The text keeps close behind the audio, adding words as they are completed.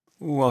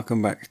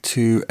Welcome back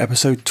to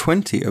episode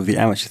 20 of the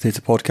Amateur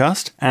Theatre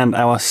Podcast and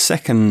our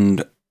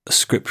second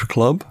script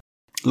club,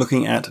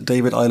 looking at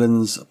David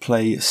Ireland's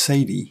play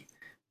Sadie,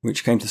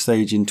 which came to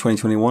stage in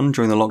 2021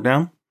 during the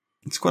lockdown.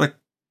 It's quite a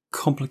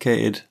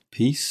complicated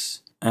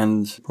piece,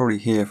 and probably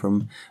hear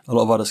from a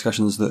lot of our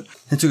discussions that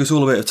it took us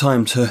all a bit of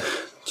time to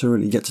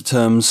really get to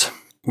terms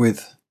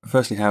with,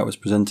 firstly, how it was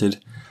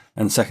presented,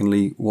 and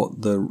secondly,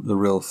 what the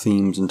real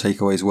themes and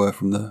takeaways were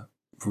from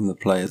the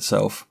play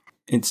itself.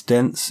 It's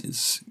dense,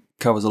 it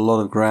covers a lot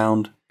of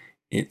ground,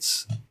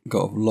 it's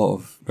got a lot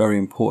of very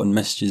important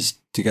messages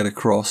to get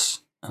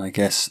across, and I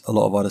guess a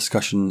lot of our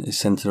discussion is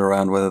centred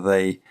around whether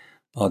they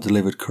are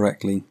delivered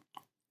correctly,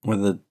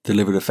 whether they're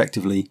delivered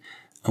effectively,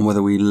 and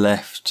whether we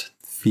left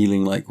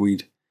feeling like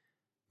we'd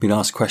been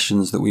asked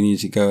questions that we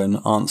needed to go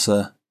and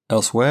answer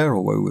elsewhere,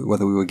 or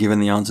whether we were given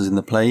the answers in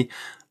the play,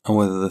 and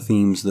whether the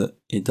themes that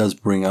it does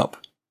bring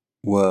up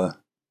were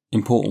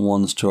important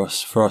ones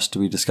for us to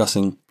be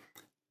discussing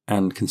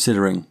and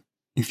considering.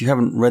 If you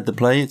haven't read the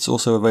play, it's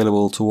also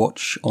available to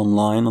watch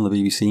online on the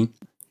BBC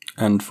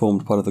and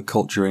formed part of the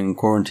Culture in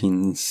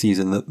Quarantine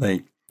season that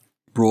they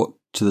brought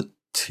to the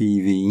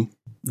TV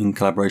in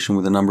collaboration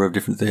with a number of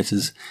different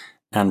theatres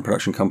and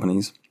production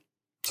companies.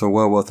 So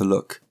well worth a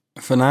look.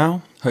 For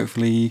now,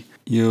 hopefully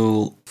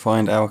you'll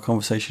find our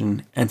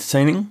conversation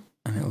entertaining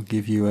and it will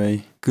give you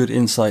a good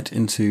insight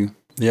into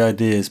the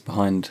ideas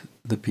behind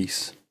the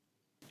piece.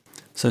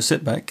 So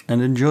sit back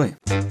and enjoy.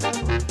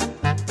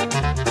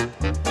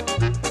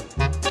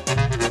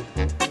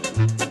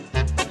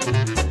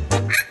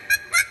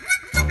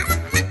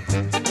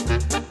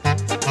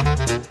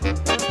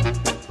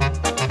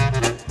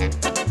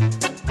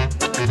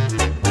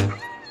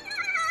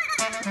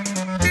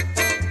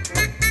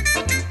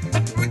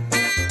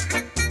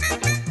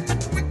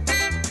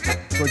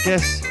 So I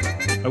guess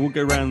I will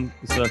go around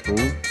the circle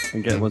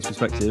and get everyone's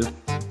perspective,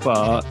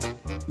 but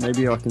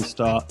maybe I can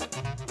start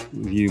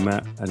with you,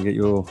 Matt, and get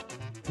your,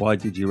 why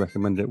did you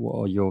recommend it? What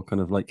are your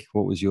kind of like,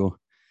 what was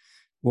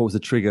the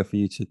trigger for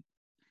you to?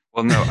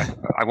 Well, no,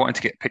 I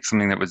wanted to pick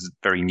something that was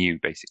very new,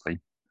 basically,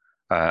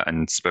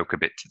 and spoke a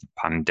bit to the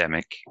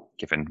pandemic,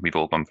 given we've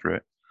all gone through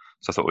it.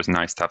 So I thought it was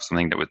nice to have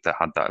something that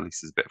had that at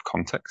least as a bit of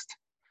context,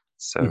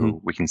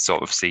 so we can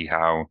sort of see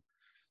how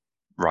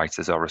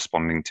writers are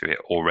responding to it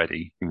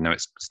already, even though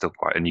it's still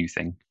quite a new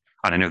thing.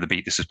 And I know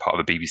this is part of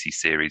a BBC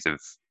series of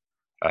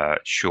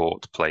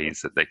short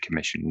plays that they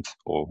commissioned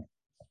or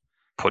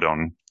put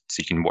on, so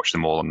you can watch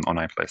them all on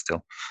iPlayer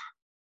still.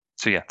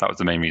 So yeah, that was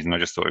the main reason. I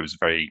just thought it was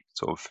very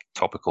sort of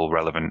topical,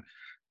 relevant,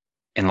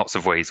 in lots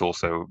of ways,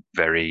 also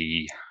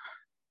very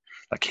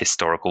like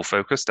historical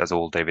focused, as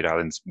all David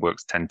Ireland's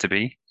works tend to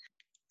be.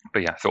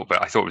 But yeah,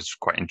 I thought it was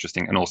quite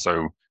interesting, and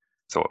also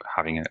thought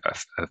having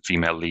a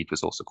female lead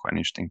was also quite an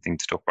interesting thing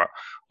to talk about.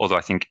 Although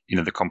I think,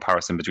 the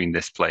comparison between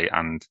this play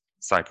and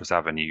Cypress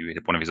Avenue,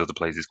 one of his other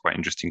plays, is quite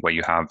interesting, where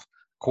you have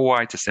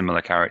quite a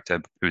similar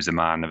character who's a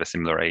man of a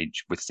similar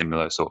age with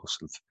similar sorts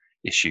of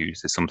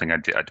issues. Is something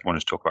I'd want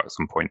to talk about at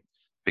some point,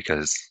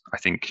 because I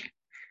think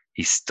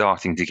he's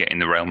starting to get in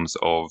the realms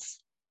of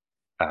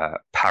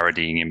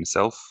parodying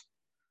himself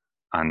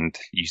and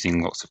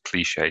using lots of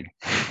cliche.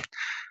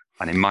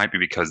 And it might be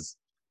because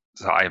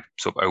I'm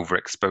sort of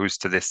overexposed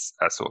to this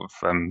sort of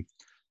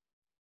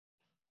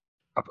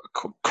a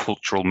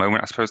cultural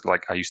moment, I suppose.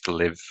 Like, I used to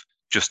live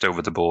just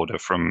over the border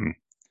from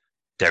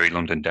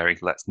London.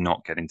 Let's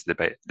not get into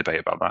debate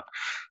about that.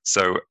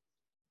 So,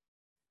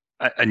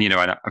 and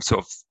I'm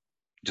sort of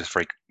just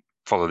very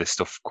follow this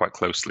stuff quite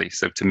closely.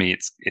 So to me,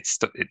 it's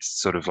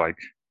sort of like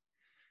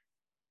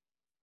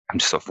I'm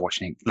just sort of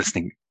watching,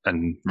 listening,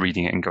 and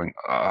reading it and going,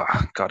 oh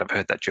God, I've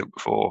heard that joke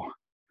before.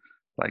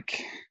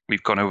 Like,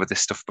 we've gone over this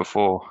stuff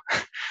before.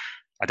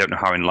 I don't know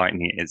how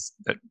enlightening it is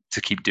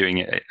to keep doing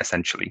it,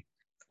 essentially,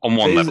 on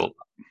one level.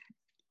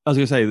 I was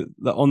going to say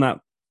that on that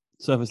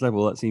surface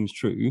level, that seems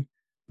true,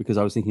 because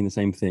I was thinking the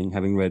same thing,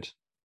 having read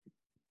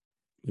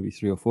maybe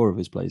 3 or 4 of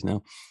his plays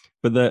now.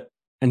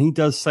 And he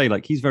does say,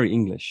 like, he's very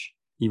English,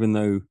 even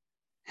though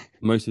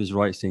most of his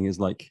writing is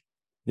like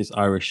this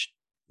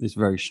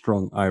very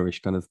strong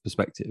Irish kind of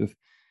perspective.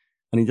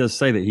 And he does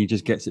say that he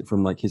just gets it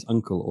from like his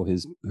uncle or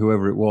his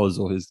whoever it was,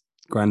 or his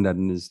granddad,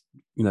 and his,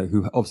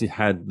 who obviously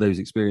had those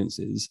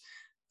experiences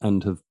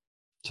and have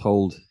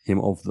told him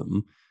of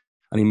them.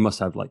 And he must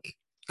have like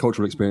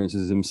cultural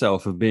experiences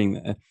himself of being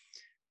there.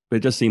 But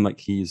it does seem like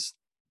he's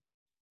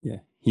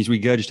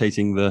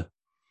regurgitating the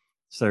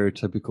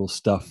stereotypical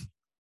stuff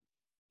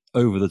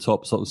over the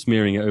top, sort of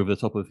smearing it over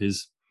the top of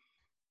his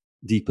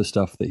deeper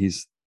stuff that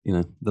he's,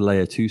 the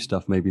layer 2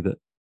 stuff maybe that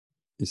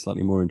is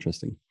slightly more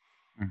interesting.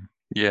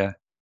 Yeah.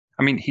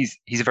 I mean, he's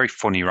a very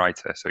funny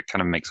writer, so it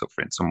kind of makes up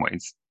for it in some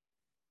ways.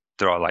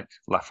 There are like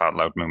laugh out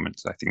loud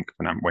moments, I think,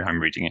 when I'm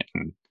reading it,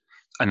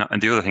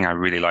 and the other thing I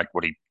really like,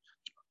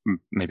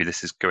 maybe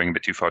this is going a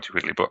bit too far too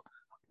quickly, but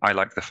I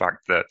like the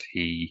fact that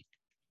he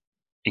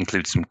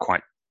includes some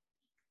quite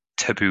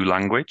taboo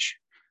language,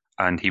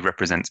 and he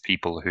represents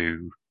people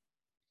who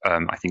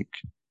I think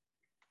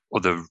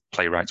other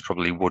playwrights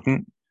probably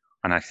wouldn't,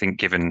 And I think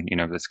given,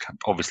 there's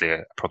obviously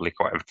probably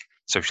quite a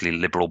socially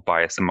liberal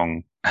bias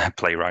among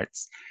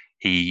playwrights,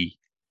 he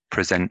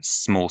presents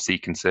small c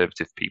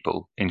conservative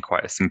people in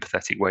quite a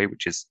sympathetic way,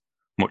 which is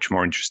much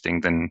more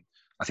interesting than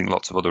I think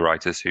lots of other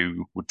writers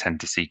who would tend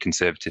to see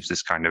conservatives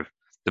as kind of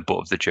the butt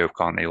of the joke,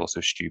 aren't they?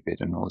 Also stupid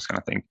and all this kind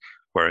of thing.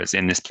 Whereas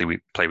in this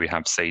play we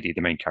have Sadie,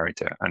 the main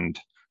character, and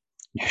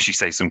she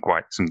says some,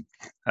 quite,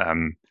 I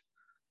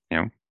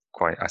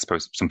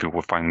suppose some people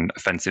would find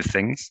offensive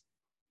things.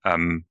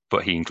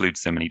 But he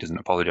includes them and he doesn't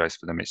apologize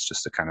for them. It's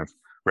just a kind of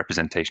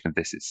representation of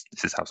this is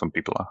how some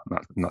people are,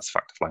 and that's a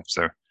fact of life.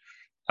 So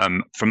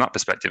from that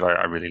perspective,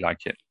 I really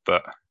like it.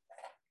 But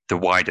the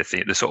wider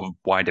thing, the sort of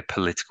wider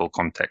political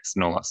context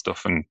and all that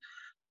stuff, and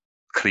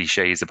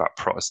cliches about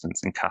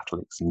Protestants and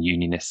Catholics and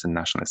Unionists and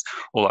Nationalists,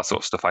 all that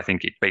sort of stuff, I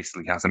think it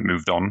basically hasn't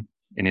moved on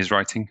in his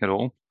writing at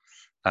all.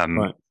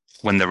 Right.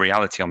 When the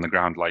reality on the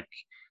ground, like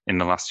in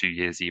the last few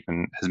years,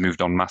 even has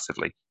moved on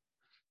massively.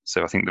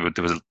 So I think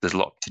there's a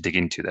lot to dig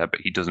into there,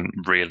 but he doesn't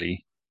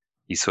really.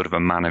 He's sort of a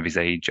man of his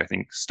age, I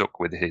think, stuck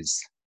with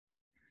his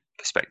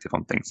perspective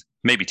on things.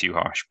 Maybe too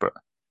harsh, but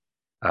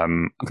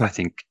Okay. I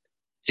think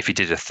if he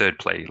did a third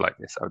play like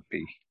this, I would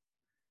be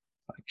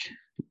like,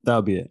 that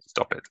would be it.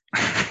 Stop it.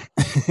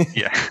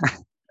 Yeah.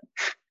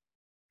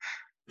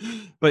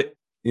 But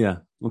yeah,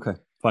 okay,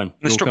 fine.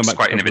 The structure's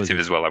quite innovative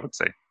as well, I would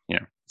say.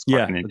 Yeah, it's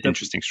quite an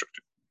interesting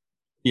structure.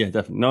 Yeah,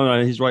 definitely.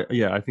 No, he's right.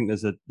 Yeah, I think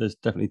there's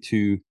definitely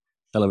two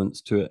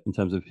elements to it in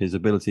terms of his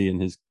ability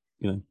and his,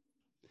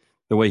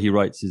 the way he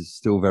writes is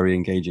still very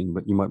engaging.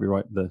 But you might be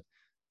right.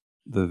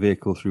 The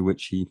vehicle through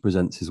which he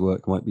presents his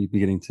work might be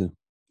beginning to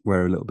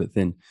wear a little bit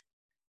thin.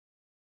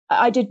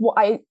 It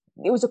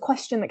was a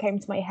question that came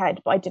to my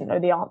head, but I didn't know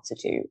the answer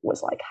to,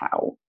 was like,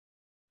 how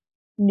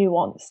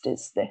nuanced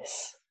is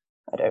this?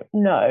 I don't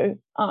know.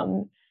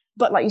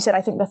 But like you said,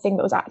 I think the thing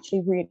that was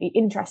actually really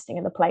interesting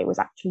in the play was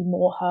actually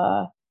more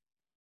her,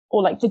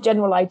 or like the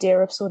general idea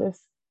of sort of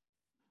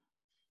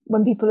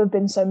when people have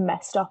been so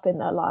messed up in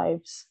their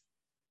lives,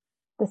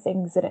 the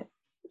things that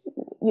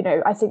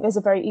I think there's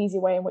a very easy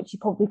way in which you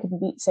probably could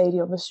meet Sadie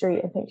on the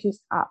street and think she's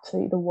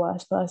absolutely the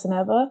worst person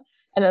ever.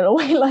 And in a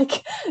way,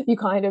 like, you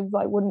kind of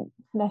like wouldn't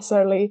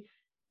necessarily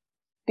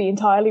be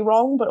entirely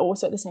wrong, but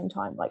also at the same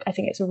time, like, I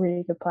think it's a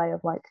really good play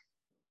of like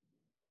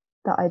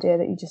that idea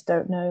that you just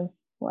don't know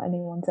what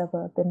anyone's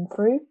ever been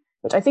through,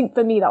 which I think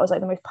for me, that was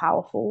like the most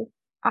powerful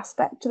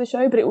aspect to the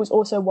show. But it was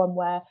also one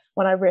where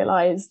when I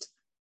realized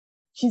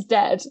she's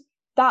dead,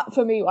 that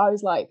for me, I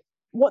was like,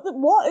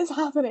 what is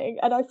happening?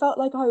 And I felt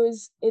like I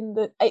was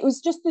it was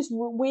just this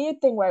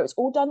weird thing where it was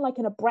all done like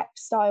in a Brecht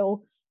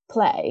style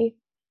play,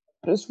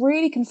 but it was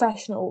really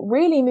confessional,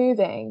 really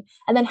moving,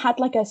 and then had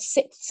like a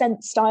Sixth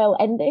Sense style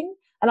ending.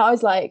 And I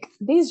was like,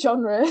 these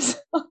genres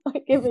are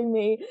like giving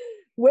me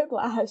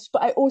whiplash,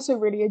 but I also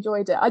really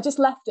enjoyed it. I just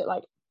left it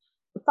like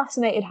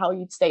fascinated how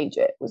you'd stage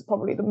it was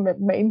probably the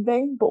main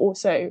thing, but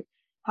also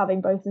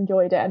having both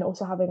enjoyed it and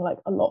also having like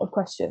a lot of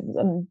questions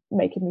and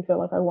making me feel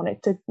like I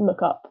wanted to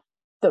look up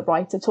the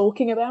writer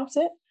talking about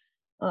it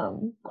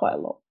quite a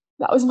lot.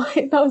 That was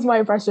my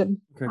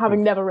impression,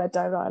 having never read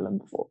Diamond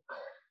Island before.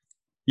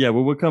 Yeah,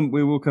 well,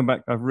 we will come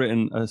back. I've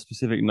written a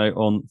specific note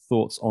on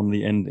thoughts on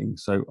the ending,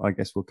 so I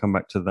guess we'll come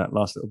back to that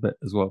last little bit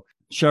as well.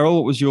 Cheryl,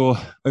 what was your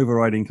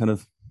overriding kind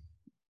of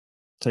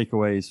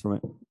takeaways from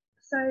it?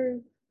 So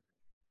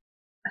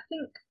I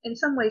think in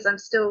some ways I'm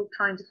still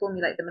trying to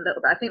formulate them a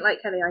little bit. I think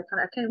like Kelly, I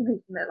came away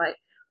from it like,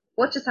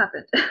 what just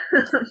happened?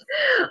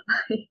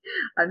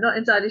 I'm not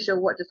entirely sure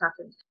what just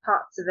happened.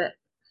 Parts of it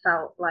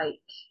felt like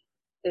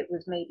it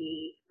was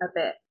maybe a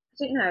bit, I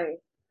don't know,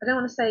 I don't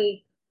want to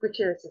say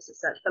gratuitous as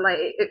such, but like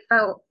it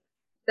felt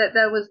that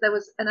there was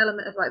an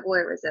element of like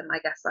voyeurism, I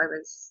guess I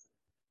was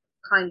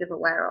kind of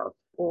aware of,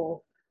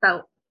 or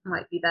felt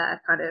might be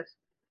there, kind of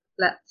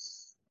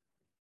let's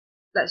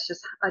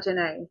just, I don't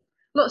know,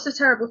 lots of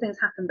terrible things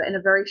happen, but in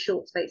a very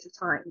short space of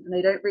time, and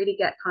they don't really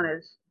get kind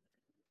of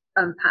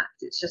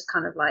unpacked. It's just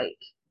kind of like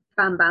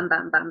bam, bam,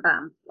 bam, bam,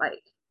 bam,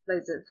 like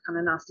loads of kind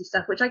of nasty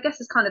stuff, which I guess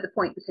is kind of the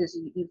point, because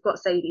you've got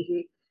Sadie,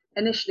 who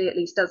initially at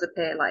least does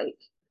appear like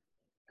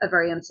a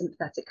very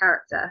unsympathetic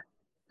character,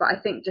 but I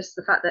think just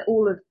the fact that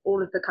all of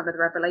the kind of the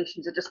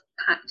revelations are just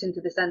packed into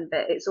this end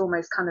bit, it's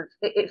almost kind of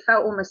it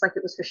felt almost like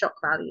it was for shock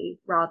value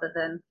rather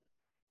than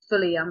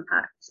fully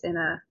unpacked in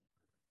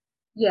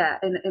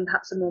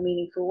perhaps a more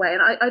meaningful way.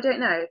 And I don't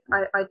know,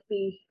 I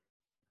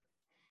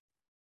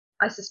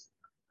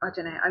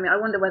don't know. I mean, I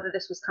wonder whether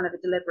this was kind of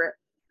a deliberate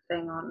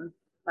thing on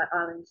like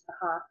Ireland's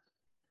behalf.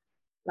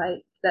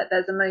 Like that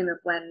there's a moment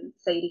when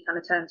Sadie kind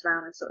of turns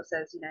around and sort of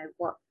says,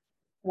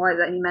 why is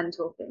there any men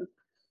talking?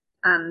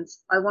 And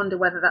I wonder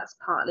whether that's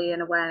partly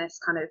an awareness,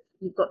 kind of,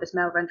 you've got this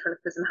male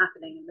ventriloquism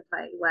happening in the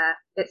play where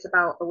it's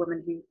about a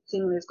woman who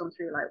seemingly has gone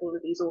through like all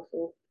of these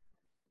awful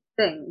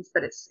things,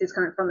 but it's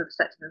coming from the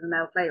perspective of a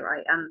male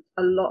playwright, and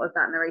a lot of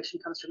that narration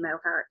comes from male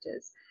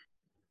characters.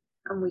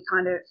 And we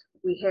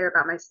hear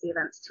about most of the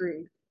events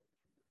through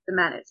the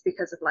men. It's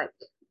because of like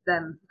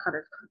them kind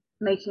of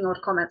making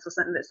odd comments or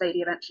something that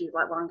Sadie eventually is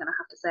like, well, I'm going to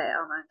have to say it,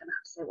 I'm going to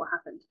have to say what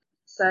happened.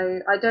 So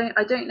I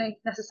don't know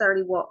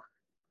necessarily what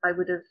I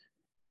would have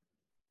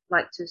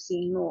liked to have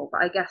seen more,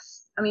 but I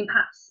guess, I mean,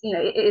 perhaps,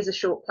 it is a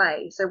short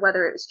play, so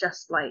whether it was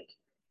just like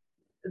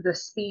the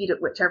speed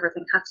at which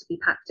everything had to be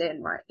packed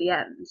in right at the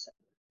end,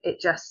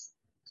 it just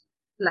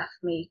left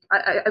me,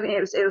 I mean,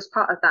 it was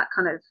part of that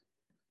kind of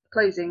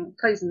closing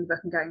the book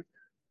and going,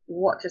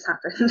 what just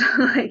happened?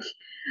 Like,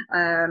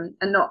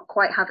 and not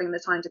quite having the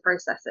time to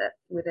process it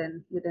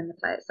within the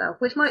play itself,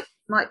 which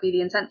might be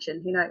the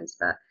intention, who knows.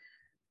 But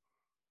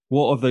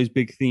what of those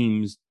big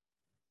themes,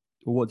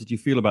 or what did you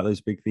feel about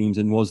those big themes,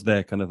 and was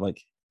there kind of like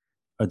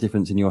a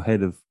difference in your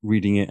head of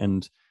reading it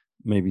and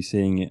maybe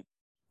seeing it?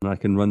 And I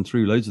can run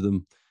through loads of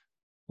them.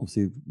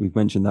 Obviously, we've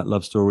mentioned that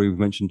love story, we've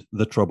mentioned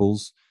the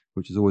troubles,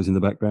 which is always in the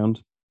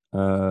background,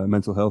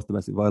 mental health,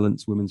 domestic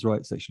violence, women's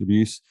rights, sexual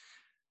abuse,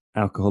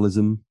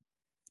 alcoholism,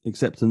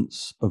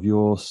 acceptance of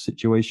your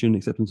situation,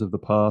 acceptance of the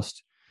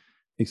past,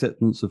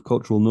 acceptance of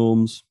cultural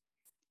norms.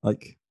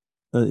 Like,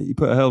 you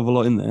put a hell of a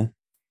lot in there.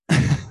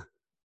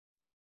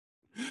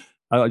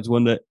 I just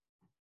wonder,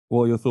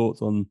 what are your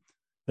thoughts on,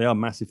 they are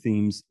massive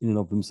themes in and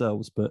of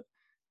themselves, but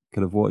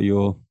kind of what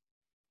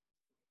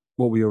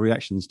were your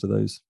reactions to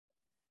those?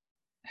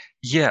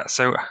 Yeah,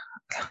 so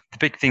the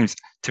big themes,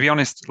 to be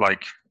honest,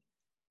 like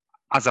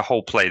as a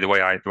whole play, the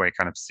way I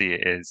kind of see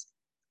it is,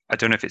 I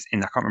don't know if I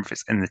can't remember if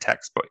it's in the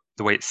text, but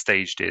the way it's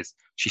staged is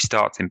she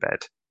starts in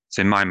bed.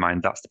 So in my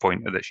mind, that's the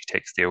point that she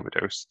takes the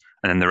overdose.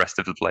 And then the rest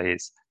of the play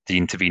is the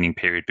intervening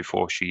period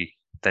before she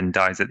then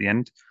dies at the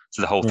end.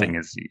 So the whole thing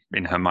is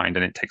in her mind,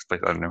 and it takes place,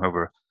 I don't know,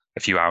 over a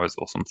few hours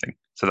or something.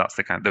 So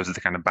those are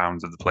the kind of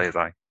bounds of the play as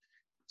I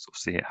sort of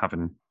see it,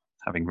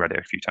 having read it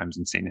a few times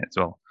and seen it as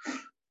well.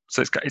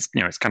 So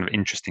it's kind of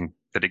interesting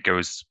that it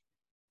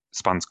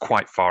spans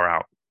quite far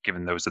out,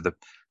 given those are the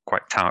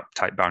quite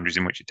tight boundaries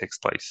in which it takes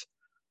place.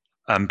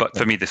 But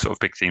for me, the sort of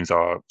big themes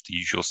are the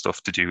usual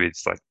stuff to do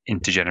with like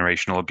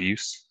intergenerational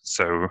abuse.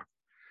 So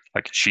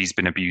like she's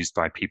been abused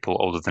by people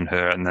older than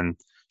her, and then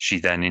she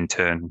then in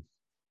turn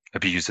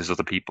abuses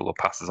other people or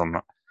passes on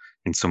that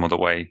in some other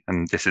way.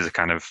 And this is a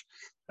kind of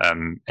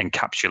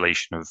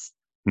encapsulation of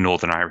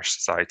Northern Irish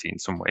society in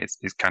some ways.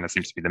 It kind of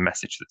seems to be the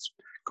message that's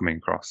coming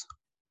across.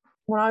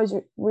 When I was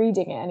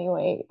reading it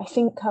anyway, I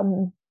think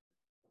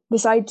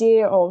this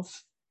idea of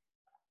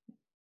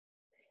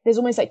there's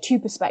almost like two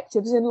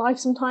perspectives in life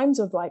sometimes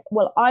of like,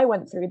 well, I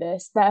went through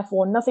this,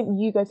 therefore nothing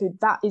you go through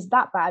that is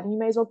that bad, and you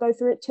may as well go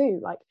through it too.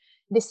 Like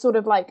this sort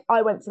of like,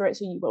 I went through it,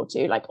 so you will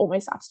too, like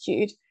almost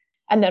attitude.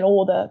 And then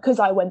because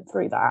I went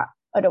through that,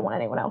 I don't want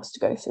anyone else to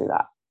go through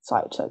that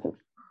type of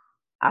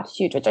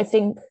attitude, which I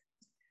think,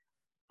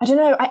 I don't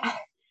know,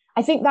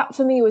 I think that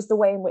for me was the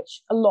way in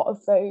which a lot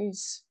of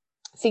those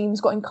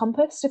themes got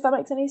encompassed, if that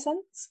makes any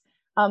sense,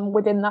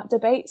 within that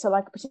debate. So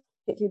like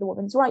particularly the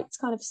women's rights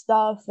kind of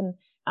stuff, and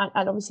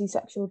obviously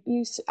sexual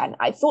abuse. And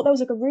I thought there was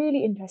like a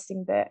really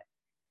interesting bit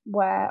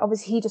where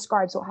obviously he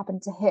describes what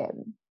happened to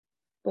him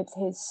with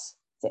his,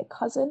 is it a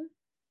cousin,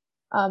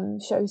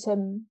 shows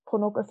him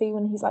pornography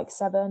when he's like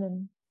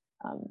 7,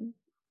 and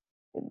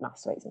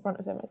masturbates in front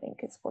of him, I think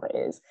is what it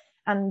is.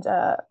 And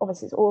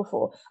obviously it's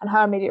awful. And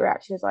her immediate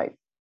reaction is like,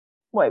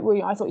 wait,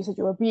 well, I thought you said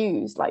you were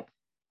abused. Like,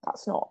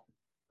 that's not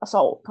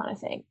assault kind of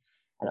thing.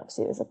 And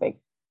obviously there's a big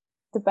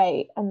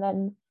debate. And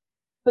then,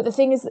 but the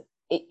thing is,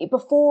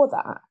 before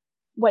that,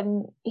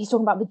 when he's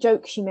talking about the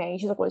joke she made,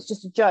 she's like, well, it's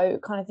just a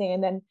joke kind of thing.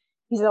 And then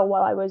he said, oh,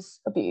 well, I was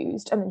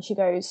abused. And then she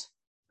goes,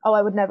 oh,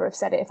 I would never have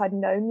said it if I'd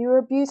known you were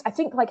abused. I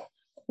think like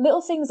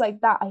little things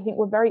like that, I think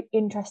were very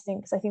interesting,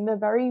 because I think they're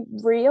very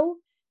real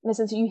in the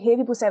sense that you hear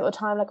people say it all the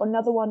time. Like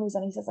another one was,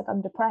 and he says like,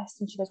 I'm depressed.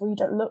 And she goes, well, you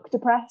don't look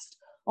depressed.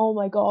 Oh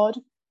my God.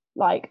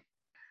 Like,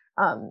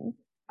 and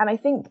I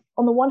think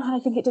on the one hand, I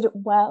think it did it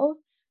well,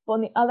 but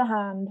on the other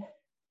hand,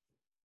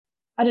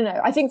 I don't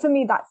know. I think for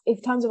me, that in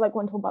terms of like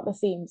when talking about the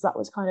themes, that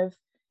was kind of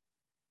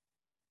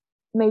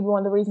maybe one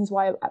of the reasons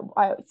why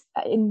I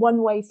in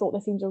one way thought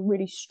the themes were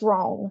really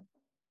strong,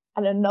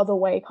 and another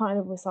way kind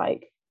of was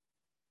like,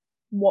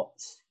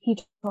 what's he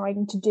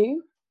trying to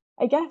do,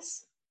 I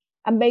guess.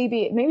 And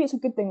maybe it's a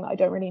good thing that I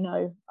don't really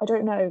know. I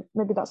don't know.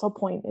 Maybe that's our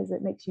point, is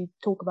it makes you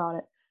talk about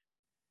it.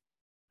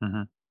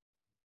 Mm-hmm.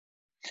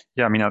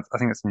 Yeah, I mean, I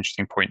think that's an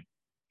interesting point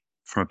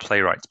from a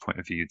playwright's point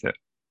of view, that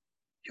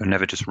you're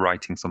never just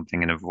writing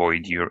something in a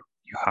void. You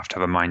have to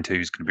have a mind to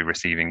who's going to be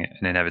receiving it,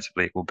 and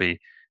inevitably it will be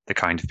the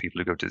kind of people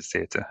who go to the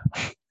theatre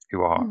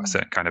who are a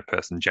certain kind of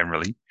person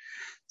generally.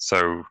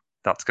 So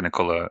that's going to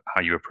colour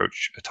how you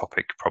approach a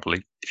topic,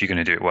 probably, if you're going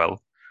to do it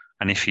well.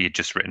 And if he had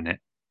just written it,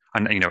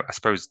 and I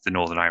suppose the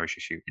Northern Irish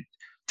issue,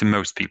 to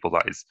most people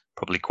that is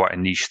probably quite a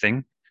niche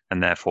thing,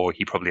 and therefore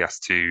he probably has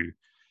to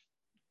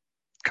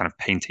kind of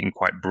paint it in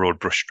quite broad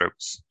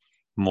brushstrokes,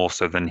 more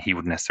so than he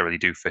would necessarily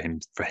do for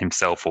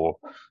himself or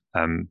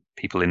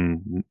people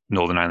in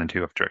Northern Ireland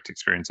who have direct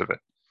experience of it.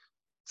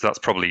 So that's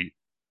probably,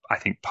 I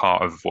think,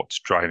 part of what's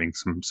driving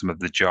some of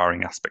the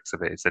jarring aspects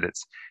of it, is that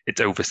it's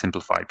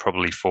oversimplified,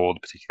 probably for the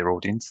particular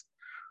audience.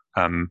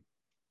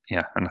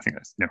 Yeah, and I think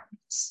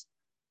that's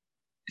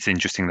it's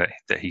interesting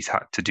that he's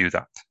had to do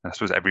that. And I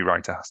suppose every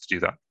writer has to do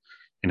that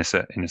in a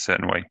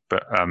certain way.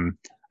 But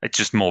it's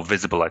just more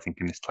visible, I think,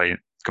 in this play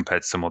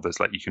compared to some others.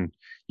 Like you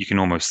can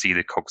almost see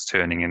the cogs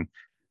turning, and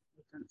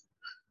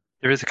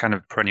there is a kind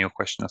of perennial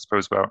question, I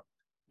suppose, about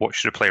what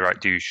should a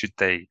playwright do? Should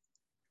they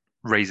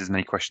raise as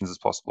many questions as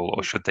possible,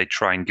 or should they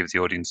try and give the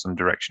audience some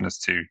direction as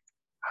to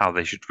how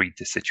they should read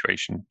this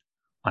situation?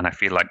 And I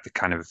feel like the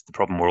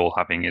problem we're all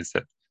having is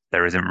that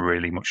there isn't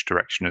really much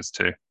direction as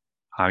to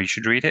how you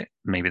should read it.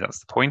 Maybe that's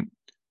the point,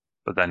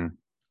 but then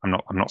I'm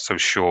not so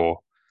sure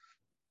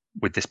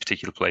with this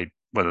particular play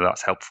whether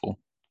that's helpful.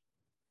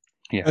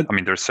 Yeah, I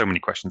mean, there are so many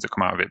questions that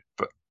come out of it,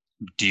 but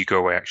do you go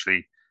away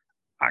actually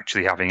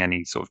having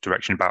any sort of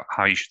direction about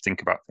how you should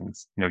think about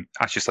things? You know,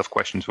 ask yourself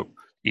questions, but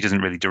he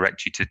doesn't really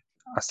direct you to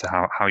as to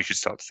how you should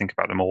start to think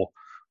about them, or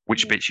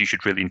which bits you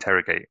should really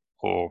interrogate.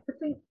 Or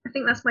I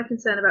think that's my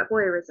concern about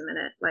voyeurism in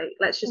it. Like,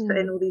 let's just put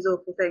in all these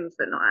awful things,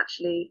 but not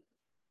actually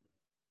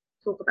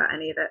talk about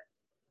any of it.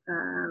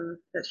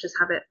 Let's just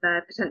have it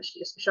there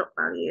potentially just for shock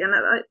value. And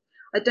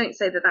I don't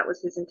say that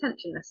was his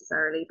intention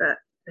necessarily, but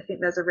I think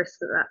there's a risk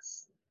that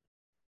that's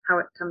how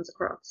it comes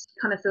across.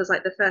 It kind of feels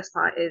like the first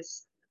part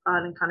is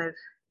Ireland kind of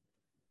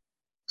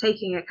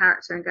taking a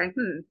character and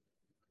going,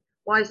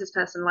 why is this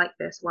person like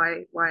this?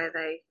 Why are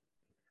they?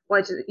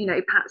 Why do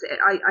perhaps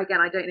I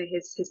don't know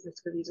his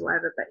political views or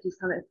whatever, but he's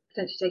kind of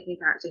potentially taking a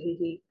character who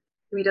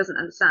he doesn't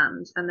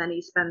understand, and then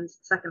he spends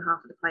the second half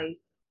of the play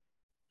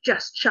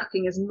just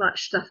chucking as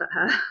much stuff at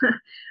her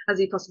as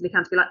he possibly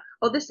can to be like,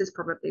 oh, this is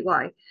probably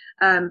why,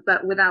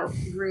 but without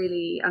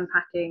really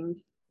unpacking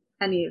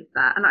any of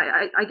that. And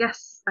I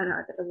guess I know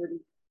I've already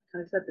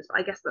kind of said this,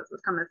 but I guess that's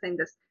kind of the thing.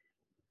 This,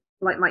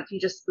 like Mike, you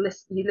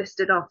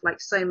listed off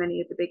like so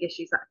many of the big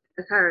issues that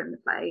occur in the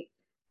play,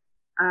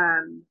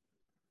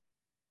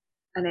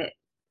 and it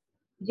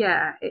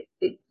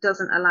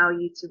doesn't allow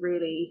you to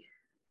really,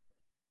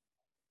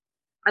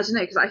 I don't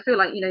know, because I feel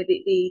like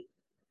the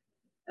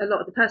a lot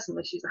of the personal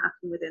issues that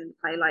happen within the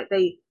play, like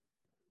they,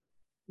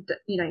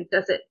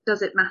 does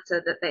it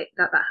matter that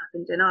that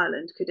happened in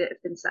Ireland? Could it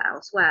have been set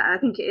elsewhere? I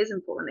think it is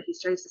important that he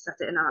chose to set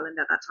it in Ireland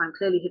at that time.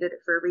 Clearly he did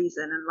it for a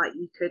reason, and like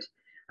you could,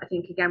 I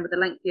think, again, with a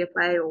lengthier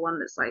play or one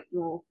that's like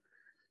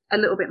a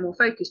little bit more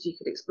focused, you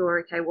could explore,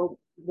 okay, well,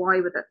 why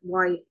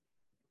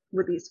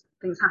were these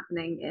things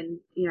happening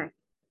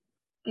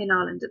in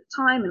Ireland at the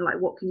time, and like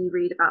what can you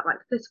read about like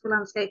the political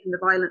landscape and the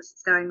violence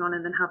that's going on,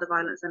 and then how the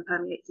violence then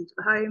permeates into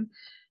the home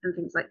and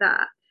things like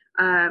that.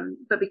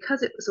 But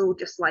because it was all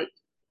just like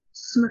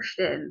smushed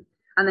in,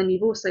 and then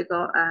you've also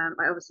got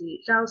like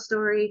obviously Zhao's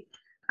story,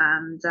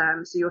 and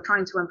so you're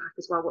trying to unpack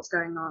as well what's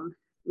going on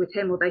with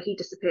him, although he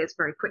disappears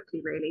very quickly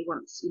really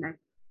once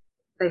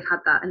they've had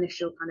that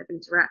initial kind of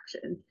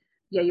interaction.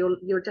 Yeah,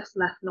 you're just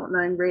left not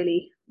knowing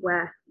really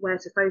where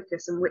to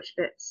focus and which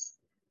bits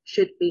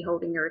should be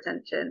holding your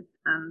attention.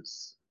 And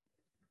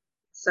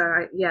so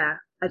I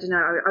don't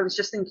know, I was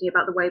just thinking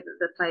about the way that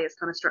the play is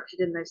kind of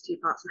structured in those two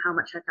parts, and how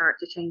much her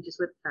character changes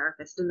with the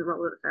therapist and the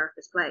role that the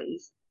therapist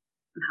plays,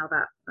 and how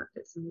that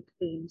fits in with the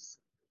themes.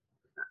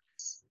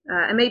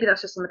 And maybe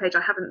that's just on the page.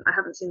 I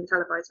haven't seen the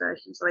televised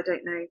version, so I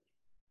don't know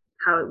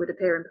how it would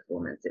appear in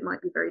performance. It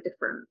might be very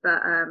different,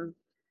 but I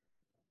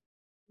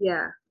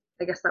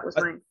guess that was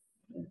mine.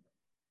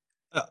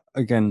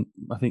 Again,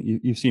 I think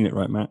you've seen it,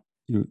 right, Matt?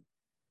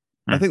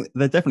 I think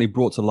they're definitely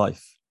brought to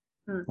life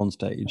on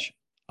stage.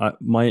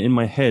 In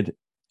my head,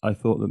 I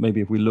thought that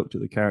maybe if we looked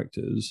at the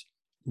characters,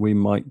 we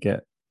might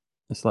get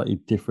a slightly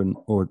different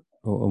or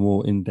a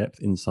more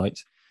in-depth insight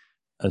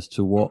as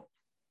to what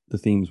the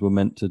themes were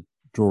meant to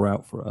draw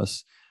out for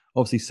us.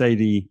 Obviously,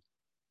 Sadie,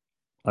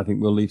 I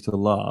think we'll leave to the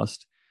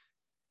last.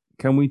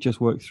 Can we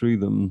just work through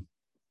them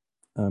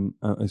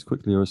as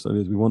quickly or as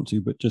slowly as we want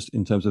to, but just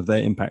in terms of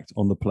their impact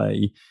on the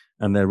play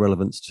and their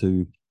relevance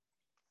to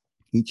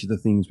each of the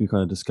things we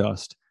kind of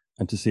discussed,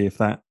 and to see if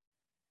that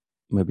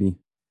maybe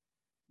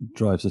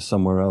drives us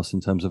somewhere else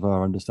in terms of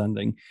our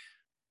understanding.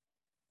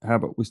 How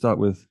about we start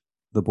with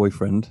the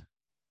boyfriend?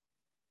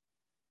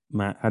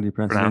 Matt, how do you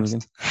pronounce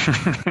his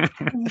name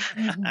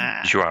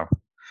again? Joao,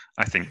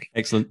 I think.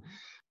 Excellent.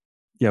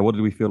 Yeah, what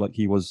did we feel like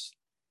he was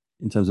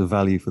in terms of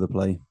value for the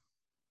play?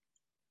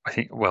 I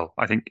think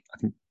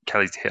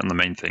Kelly's hit on the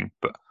main thing,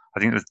 but I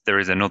think that there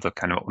is another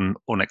kind of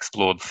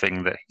unexplored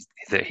thing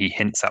that he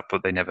hints at,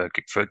 but they never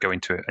go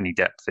into any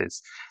depth.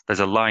 There's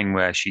a line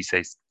where he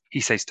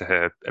says to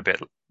her a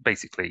bit,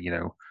 basically,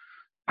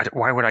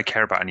 why would I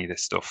care about any of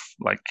this stuff?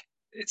 Like,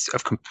 it's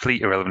of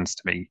complete irrelevance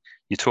to me.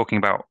 You're talking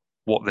about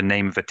what the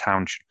name of a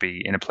town should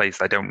be in a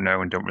place I don't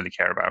know and don't really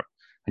care about,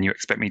 and you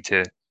expect me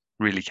to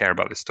really care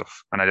about this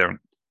stuff, and I don't.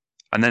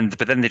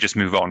 But then they just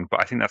move on.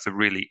 But I think that's a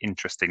really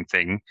interesting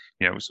thing,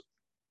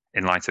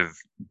 in light of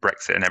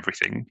Brexit and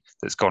everything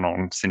that's gone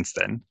on since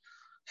then,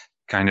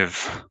 kind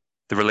of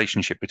the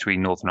relationship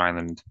between Northern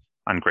Ireland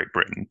and Great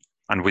Britain,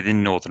 and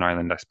within Northern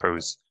Ireland, I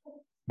suppose,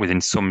 within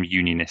some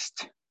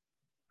unionist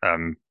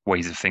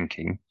ways of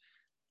thinking,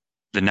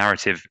 the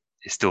narrative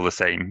is still the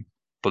same,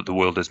 but the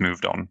world has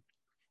moved on,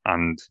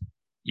 and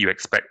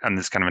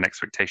there's kind of an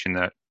expectation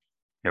that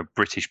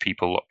British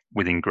people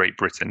within Great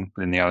Britain,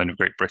 within the island of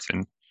Great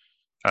Britain,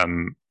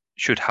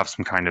 should have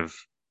some kind of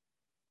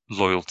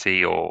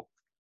loyalty or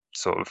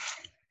sort of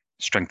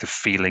strength of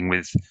feeling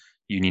with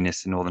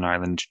Unionists in Northern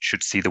Ireland,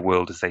 should see the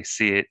world as they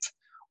see it.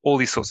 All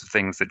these sorts of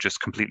things that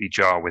just completely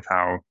jar with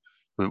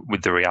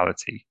the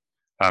reality.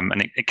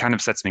 And it kind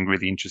of said something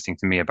really interesting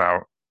to me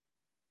about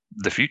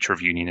the future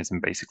of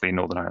unionism, basically, in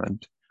Northern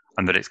Ireland,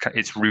 and that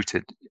it's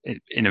rooted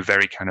in a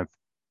very kind of,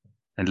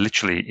 and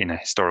literally in a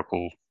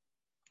historical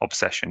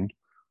obsession,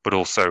 but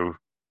also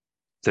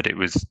that it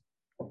was,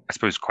 I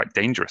suppose, quite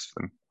dangerous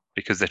for them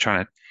because they're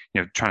trying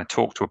to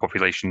talk to a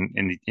population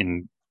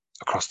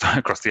across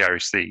the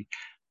Irish Sea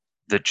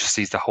that just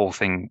sees the whole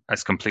thing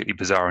as completely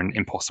bizarre and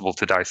impossible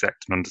to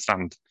dissect and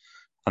understand.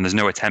 And there's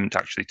no attempt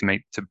actually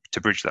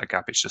to bridge that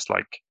gap. It's just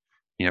like,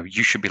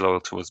 you should be loyal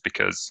to us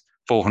because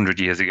 400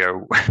 years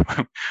ago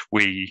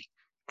we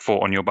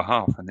fought on your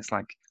behalf. And it's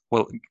like,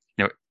 well,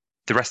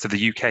 the rest of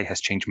the UK has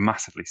changed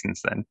massively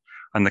since then.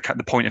 And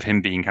the point of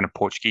him being kind of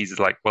Portuguese is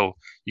like, well,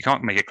 you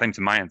can't make a claim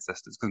to my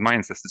ancestors because my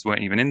ancestors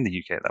weren't even in the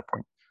UK at that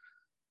point.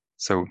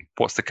 So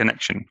what's the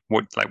connection?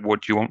 What do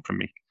you want from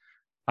me?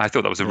 I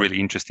thought that was a really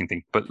interesting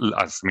thing. But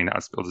as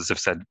others have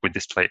said with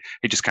this play,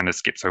 it just kind of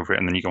skips over it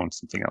and then you go on to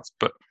something else.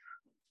 But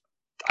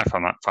I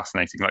found that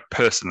fascinating, like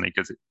personally,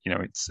 because it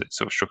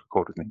sort of struck a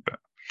chord with me. But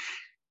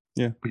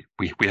yeah,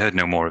 we heard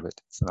no more of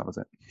it, so that was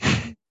it.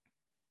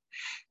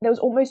 There was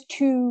almost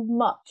too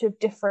much of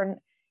different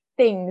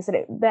things that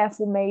it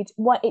therefore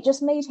it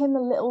just made him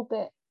a little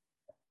bit.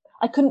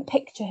 I couldn't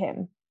picture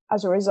him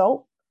as a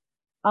result.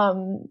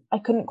 I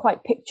couldn't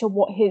quite picture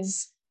what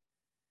his.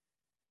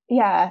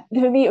 Yeah,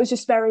 for me it was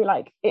just very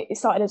like it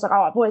started as like,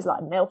 oh, I've always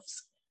liked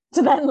MILFs,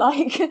 to then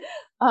like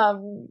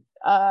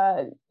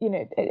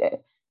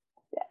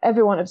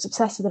everyone is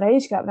obsessed with an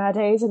age gap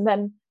nowadays, and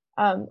then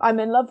I'm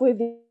in love with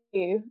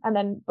you, and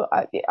then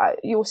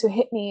you also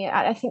hit me.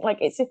 And I think like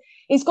it's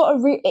got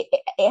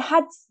it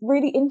had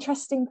really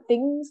interesting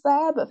things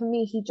there, but for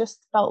me he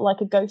just felt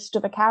like a ghost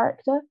of a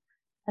character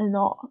and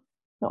not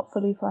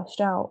fully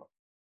fleshed out.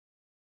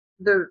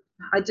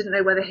 I didn't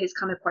know whether his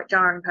kind of quite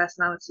jarring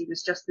personality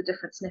was just the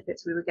different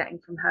snippets we were getting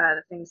from her,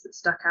 the things that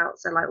stuck out.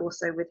 So like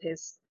also with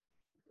his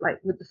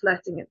with the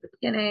flirting at the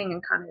beginning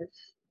and kind of,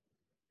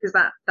 because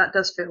that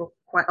does feel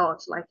quite odd.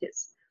 Like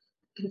it's,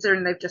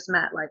 considering they've just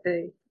met, like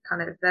the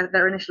kind of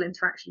their initial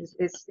interaction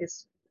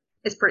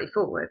is pretty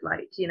forward,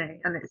 and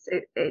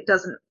it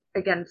doesn't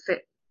again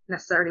fit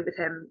necessarily with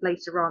him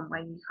later on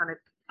when you kind of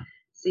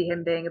see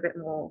him being a bit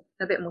more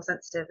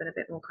sensitive and a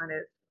bit more kind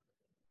of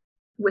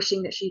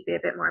wishing that she'd be a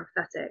bit more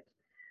empathetic.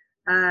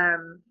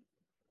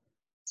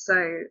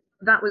 So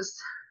that was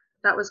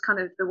kind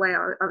of the way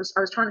I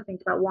was trying to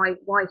think about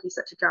why he's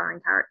such a jarring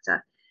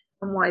character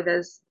and why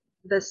there's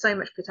so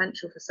much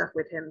potential for stuff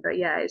with him, but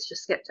yeah, it's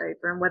just skipped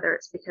over, and whether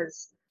it's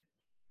because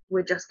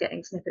we're just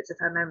getting snippets of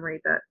her memory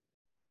that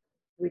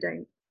we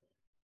don't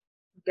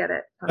get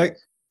it.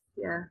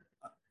 Yeah,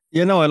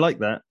 no, I like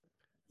that.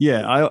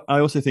 Yeah, I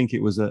also think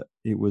it was a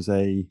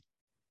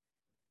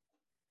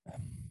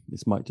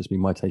this might just be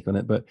my take on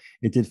it, but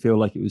it did feel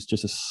like it was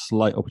just a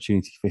slight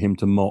opportunity for him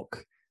to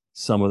mock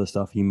some of the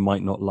stuff he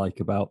might not like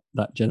about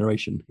that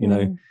generation,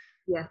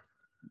 Yeah.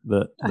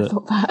 I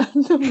thought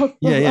that.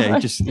 Yeah.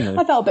 Just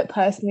I felt a bit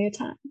personally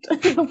attacked.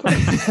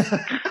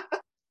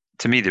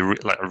 To me, a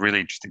really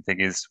interesting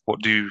thing is,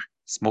 what do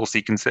small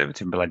C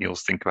conservative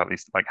millennials think about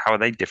these? Like, how are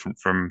they different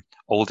from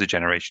older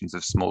generations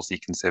of small C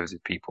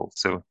conservative people?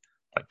 So,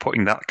 like,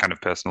 putting that kind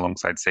of person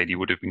alongside Sadie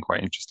would have been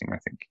quite interesting, I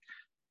think,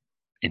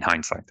 in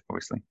hindsight,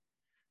 obviously.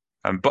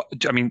 But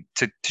I mean,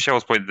 to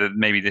Cheryl's point, that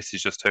maybe this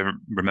is just her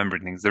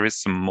remembering things. There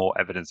is some more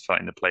evidence for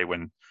that in the play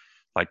when,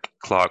 like,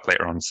 Clark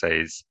later on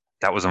says,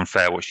 that was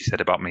unfair what she said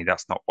about me,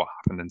 that's not what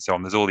happened, and so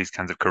on. There's all these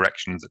kinds of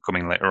corrections that are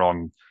coming later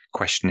on,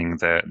 questioning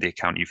the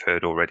account you've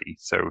heard already.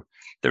 So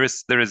there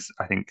is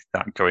I think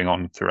that going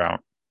on throughout.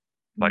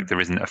 Like, there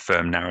isn't a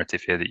firm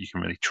narrative here that you can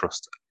really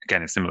trust.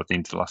 Again, a similar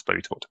theme to the last play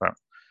we talked about.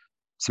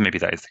 So maybe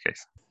that is the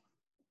case.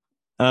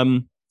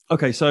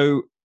 Okay,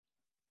 so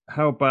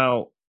how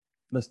about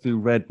let's do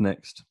Red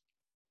next.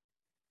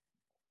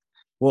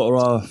 What are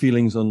our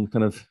feelings on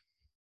kind of,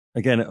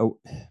 again,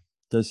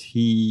 does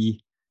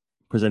he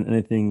present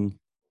anything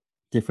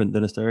different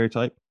than a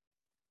stereotype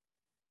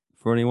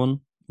for anyone?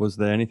 Was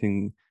there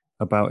anything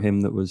about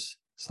him that was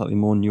slightly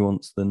more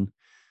nuanced than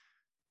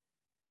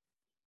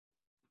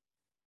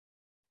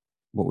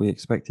what we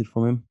expected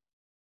from him?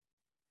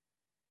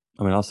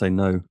 I mean, I'll say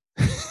no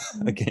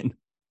again.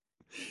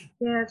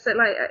 Yeah, so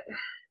like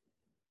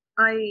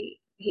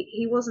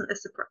he wasn't a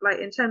surprise, like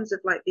in terms of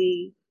like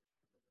the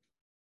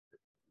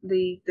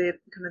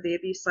kind of the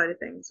abuse side of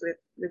things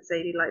with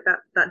Sadie, like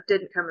that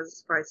didn't come as a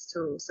surprise at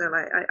all. So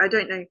like I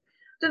don't know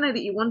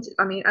that you wanted.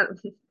 I mean,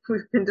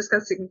 we've been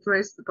discussing for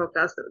most of the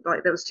podcast that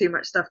like there was too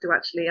much stuff to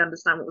actually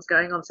understand what was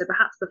going on. So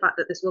perhaps the fact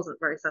that this wasn't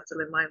very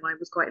subtle in my mind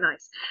was quite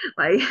nice.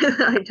 Like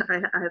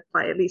I had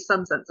like at least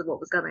some sense of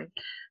what was coming,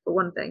 for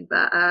one thing.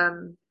 But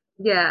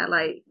yeah,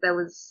 like there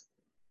was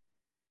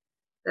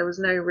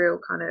no real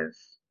kind of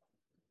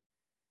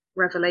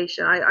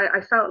revelation.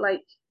 I felt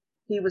like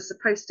he was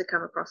supposed to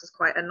come across as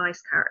quite a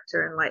nice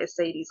character and like as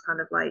Sadie's kind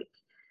of like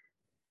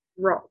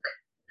rock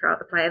throughout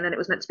the play, and then it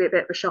was meant to be a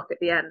bit of a shock at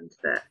the end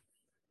that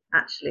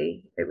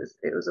actually it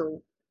was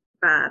all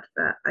bad.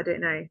 But I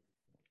don't know,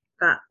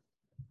 that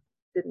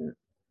didn't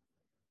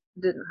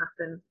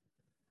happen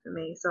for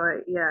me. So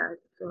I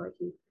feel like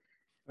he.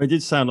 It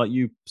did sound like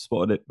you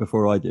spotted it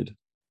before I did,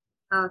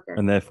 Okay.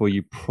 and therefore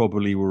you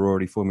probably were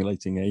already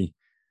formulating a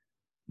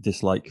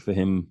dislike for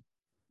him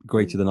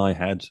greater than I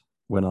had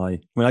when I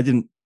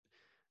didn't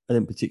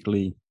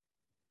particularly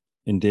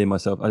endear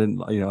myself. I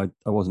didn't,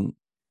 I wasn't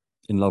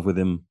in love with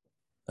him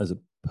as a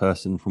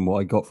person from what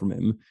I got from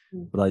him,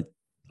 but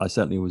I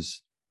certainly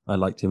was. I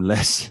liked him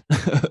less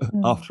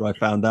after I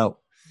found out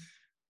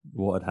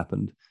what had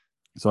happened.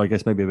 So I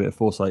guess maybe a bit of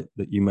foresight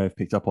that you may have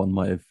picked up on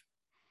might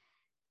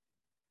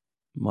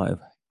have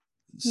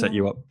set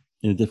you up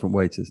in a different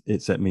way to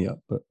it set me up.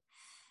 But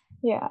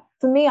yeah,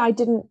 for me, I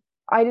didn't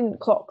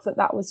clock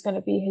that was going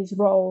to be his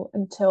role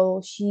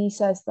until she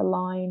says the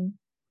line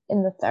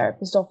in the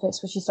therapist's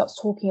office where she starts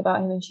talking about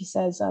him, and she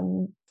says,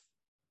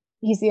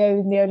 he's the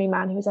only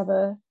man who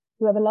ever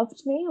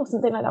loved me, or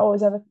something like that, or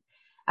was ever.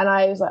 And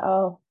I was like,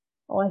 oh,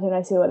 I think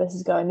I see where this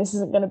is going. This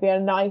isn't going to be a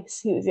nice,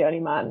 he was the only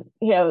man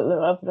who ever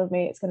loved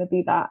me. It's going to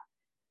be that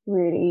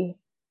really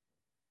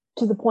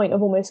to the point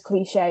of almost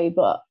cliche,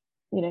 but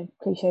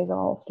cliches are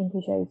often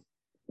cliches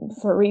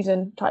for a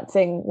reason type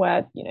thing,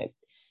 where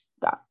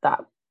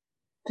that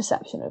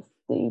perception of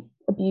the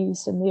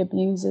abused and the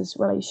abuser's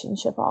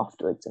relationship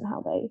afterwards and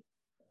how they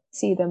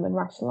see them and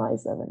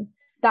rationalize them,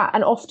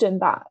 and often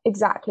that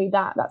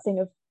thing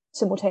of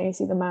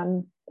simultaneously the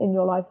man in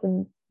your life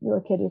when you're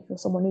a kid, if you're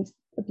someone who's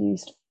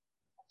abused,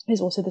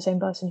 is also the same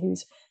person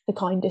who's the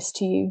kindest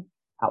to you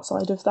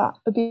outside of that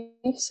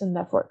abuse, and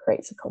therefore it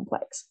creates a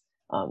complex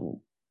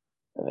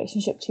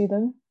relationship to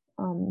them.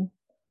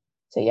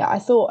 So yeah, I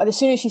thought as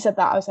soon as she said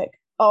that, I was like,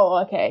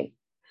 oh, okay.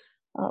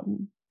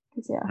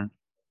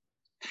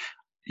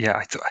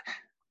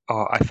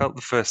 I felt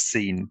the first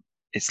scene,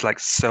 it's like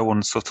so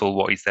unsubtle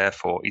what he's there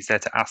for. He's there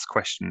to ask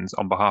questions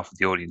on behalf of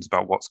the audience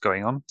about what's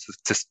going on,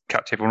 to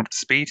catch everyone up to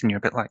speed. And you're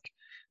a bit like,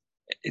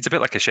 it's a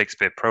bit like a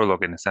Shakespeare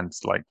prologue in a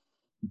sense, like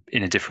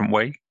in a different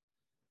way.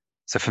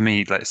 So for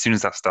me, like as soon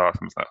as that starts,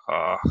 I was like,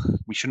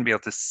 we shouldn't be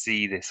able to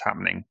see this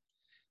happening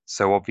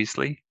so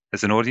obviously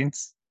as an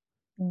audience.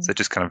 So it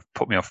just kind of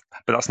put me off.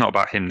 But that's not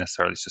about him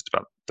necessarily. It's just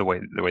about the way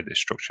that it's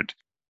structured.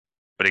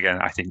 But again,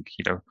 I think,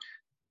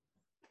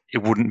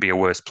 it wouldn't be a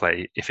worse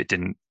play if it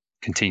didn't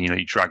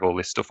continually drag all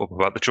this stuff up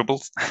about the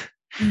Troubles.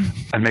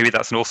 And maybe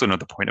that's also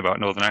another point about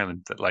Northern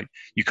Ireland, that like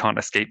you can't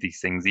escape these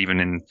things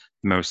even in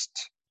the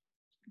most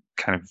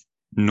kind of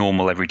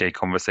normal everyday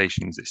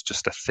conversations. It's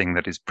just a thing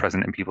that is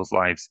present in people's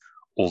lives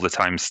all the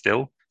time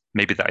still.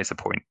 Maybe that is a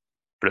point.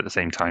 But at the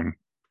same time,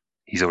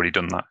 he's already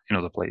done that in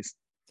other plays.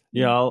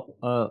 Yeah,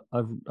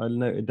 I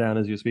noted down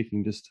as you were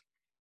speaking, just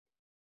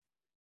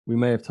we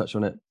may have touched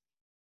on it,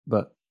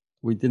 but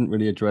we didn't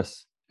really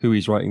address who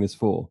he's writing this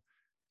for.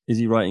 Is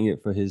he writing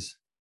it for is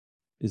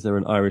there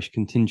an Irish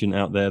contingent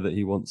out there that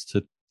he wants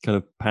to kind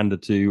of pander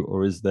to,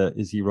 or is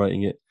he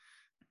writing it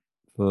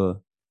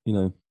for,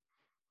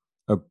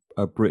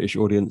 a British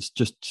audience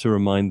just to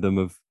remind them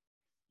of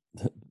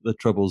the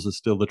Troubles are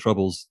still the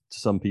Troubles to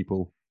some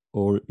people,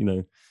 or,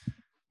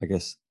 I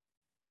guess,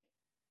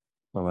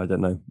 well, I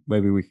don't know.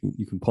 Maybe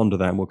you can ponder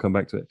that and we'll come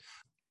back to it.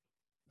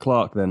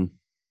 Clark, then.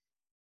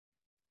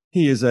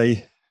 He is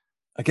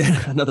again,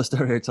 another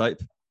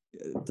stereotype.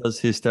 Does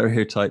his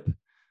stereotype.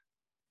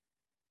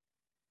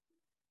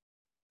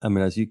 I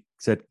mean, as you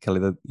said,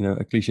 Kelly,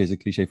 a cliche is a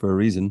cliche for a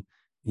reason.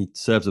 He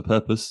serves a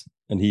purpose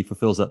and he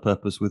fulfills that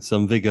purpose with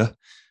some vigor.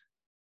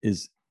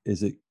 Is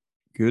it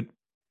good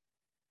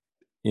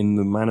in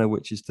the manner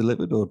which is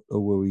delivered, or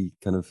was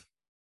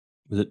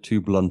it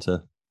too blunt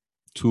a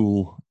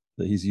tool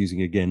that he's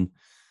using again?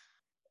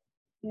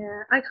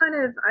 Yeah, I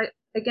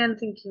again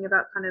thinking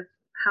about kind of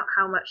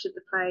how much of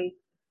the play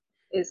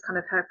is kind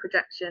of her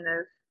projection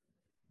of,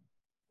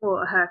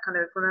 or her kind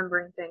of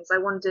remembering things. I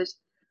wondered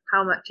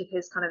how much of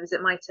his kind of "is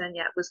it my turn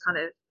yet" was kind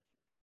of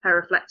her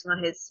reflecting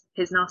on his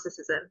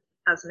narcissism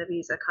as an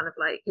abuser, kind of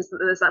like, because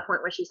there's that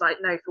point where she's like,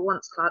 no, for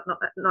once, Clark,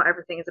 not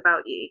everything is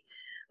about you.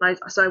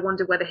 So I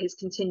wondered whether his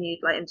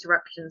continued like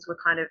interruptions were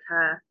kind of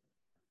her,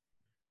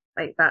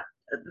 like that,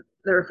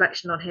 the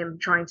reflection on him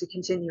trying to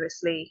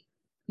continuously,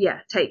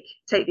 take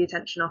the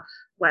attention off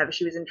wherever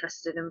she was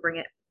interested in and bring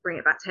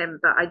it back to him.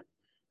 But I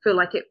feel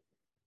like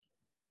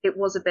it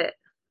was a bit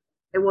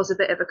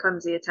of a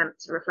clumsy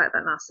attempt to reflect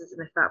that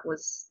narcissism, if that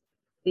was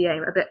the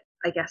aim. A bit,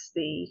 I guess,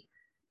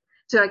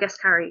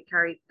 carry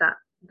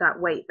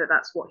that weight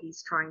that's what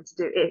he's trying to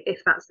do,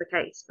 if that's the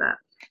case. But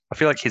I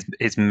feel like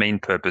his main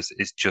purpose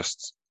is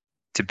just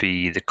to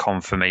be the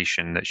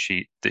confirmation that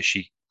she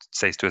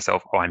says to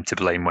herself, "Oh, I'm to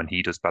blame when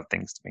he does bad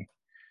things to me."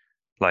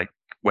 Like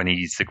when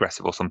he's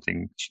aggressive or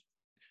something,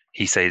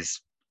 he says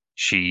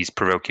she's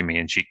provoking me,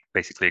 and she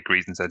basically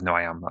agrees and says, "No,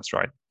 I am. That's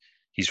right.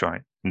 He's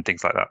right," and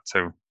things like that.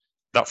 So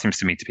that seems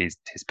to me to be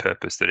his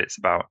purpose. That it's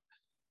about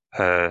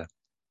her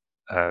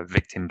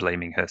victim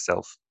blaming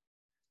herself.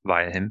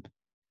 via him.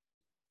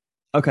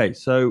 Okay,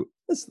 so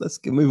let's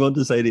move on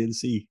to Sadie and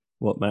see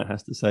what Matt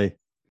has to say.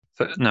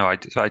 So no,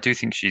 I do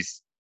think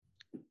she's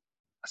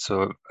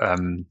sort of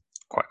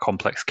quite a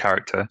complex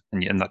character,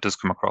 and that does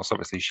come across.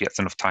 Obviously, she gets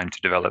enough time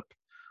to develop,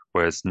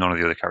 whereas none of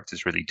the other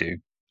characters really do.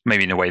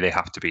 Maybe in a way they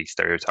have to be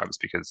stereotypes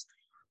because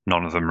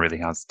none of them really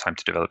has time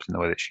to develop in the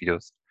way that she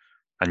does.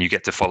 And you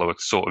get to follow a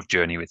sort of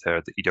journey with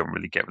her that you don't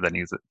really get with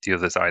any of the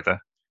others either.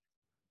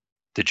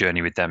 The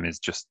journey with them is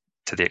just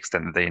to the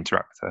extent that they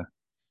interact with her.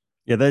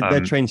 Yeah,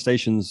 they're train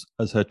stations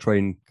as her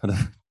train kind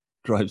of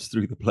drives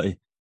through the play.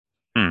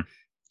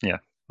 Yeah,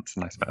 that's a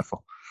nice metaphor.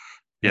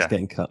 It's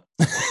getting cut.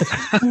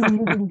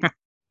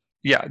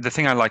 Yeah, the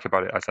thing I like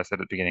about it, as I said at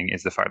the beginning,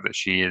 is the fact that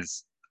she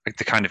is like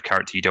the kind of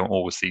character you don't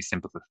always see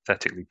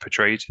sympathetically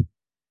portrayed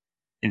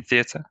in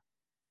theatre.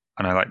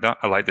 And I like that.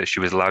 I like that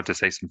she was allowed to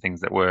say some things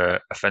that were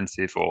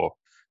offensive or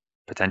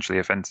potentially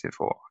offensive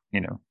or,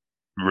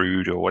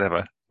 rude or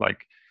whatever. Like,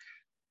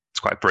 it's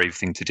quite a brave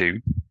thing to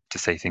do, to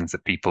say things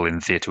that people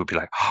in theatre would be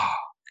like, oh,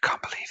 I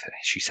can't believe it.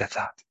 She said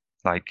that.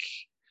 Like,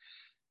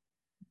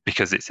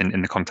 because it's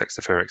in the context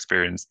of her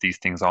experience, these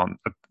things aren't,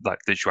 like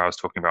the issue I was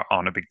talking about,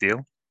 aren't a big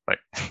deal. Like,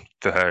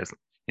 for her,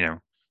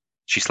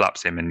 she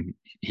slaps him and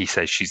he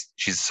says she's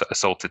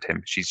assaulted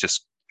him. She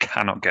just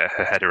cannot get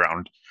her head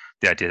around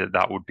the idea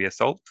that would be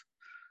assault,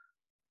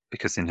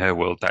 because in her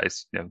world that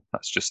is,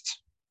 that's just,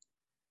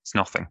 it's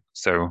nothing.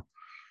 So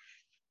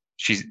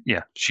she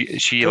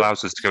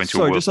allows us to go into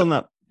a world. Just on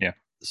that. Yeah.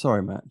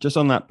 Sorry, Matt. Just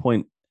on that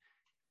point,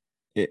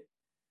 it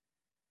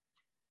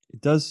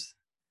does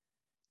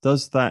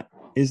that,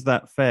 is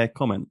that fair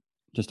comment?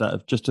 Just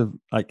to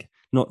like,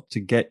 not to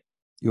get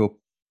your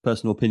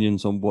personal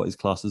opinions on what is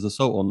classed as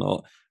assault or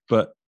not,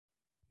 but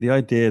the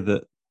idea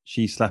that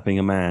she's slapping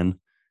a man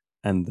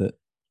and that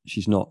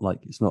she's not, like,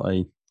 it's not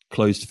a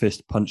closed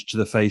fist punch to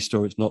the face,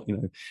 or it's not,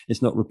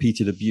 it's not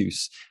repeated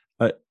abuse.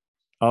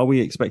 Are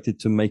we expected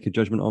to make a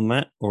judgment on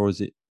that, or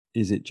is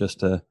it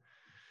just a?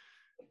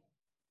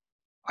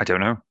 I don't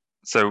know.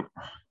 So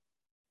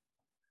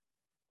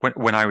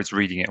when I was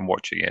reading it and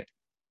watching it,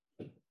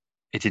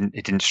 it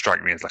didn't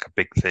strike me as like a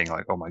big thing.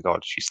 Like, oh my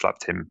God, she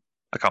slapped him.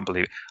 I can't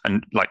believe it.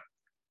 And like,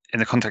 in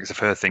the context of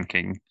her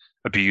thinking,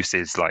 abuse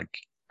is like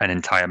an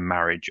entire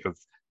marriage of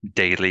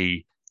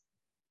daily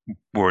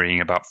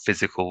worrying about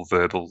physical,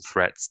 verbal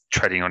threats,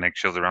 treading on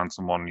eggshells around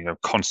someone,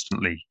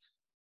 constantly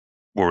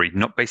worried,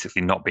 not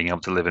being able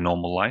to live a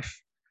normal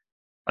life.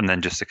 And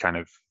then just to kind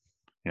of,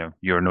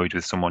 you're annoyed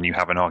with someone, you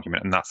have an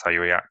argument, and that's how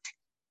you react.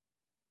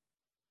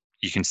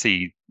 You can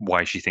see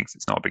why she thinks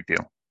it's not a big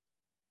deal,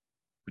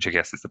 which I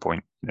guess is the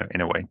point,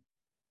 in a way.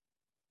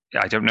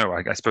 Yeah, I don't know.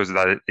 I suppose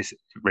that it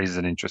raises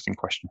an interesting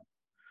question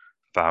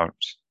about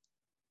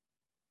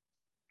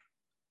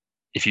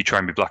if you try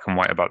and be black and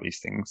white about these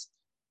things,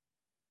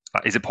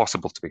 is it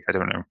possible to be? I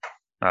don't know.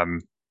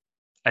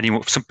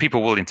 Some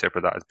people will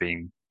interpret that as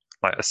being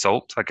like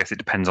assault. I guess it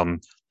depends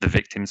on the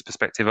victim's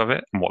perspective of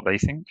it and what they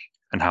think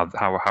and how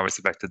it's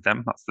affected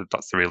them.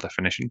 That's the real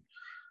definition.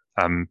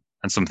 And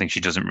something she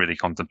doesn't really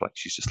contemplate.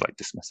 She's just like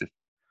dismissive,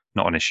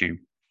 not an issue.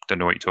 Don't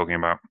know what you're talking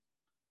about.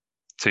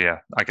 So yeah,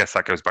 I guess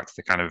that goes back to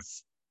the kind of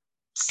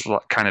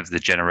the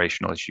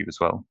generational issue as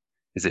well.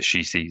 Is that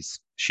she sees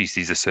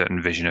a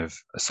certain vision of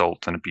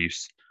assault and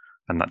abuse,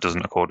 and that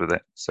doesn't accord with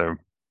it. So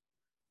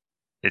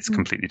it's a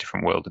completely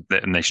different world,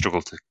 and they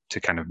struggle to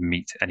kind of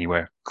meet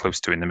anywhere close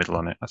to in the middle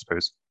on it, I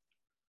suppose.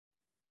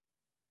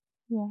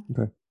 Yeah.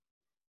 Okay.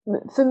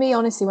 For me,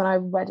 honestly, when I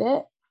read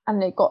it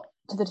and it got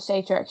to the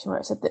stage direction where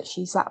it said that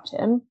she slapped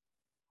him,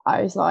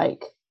 I was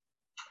like,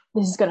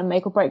 this is going to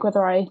make or break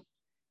whether I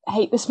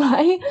hate this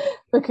play,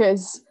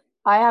 because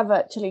I have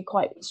actually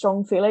quite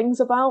strong feelings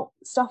about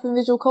stuff in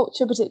visual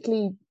culture,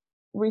 particularly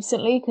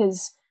recently,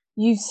 because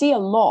you see a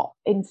lot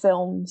in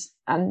films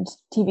and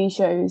TV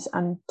shows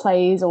and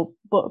plays or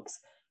books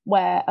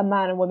where a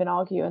man and woman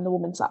argue and the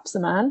woman slaps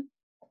the man.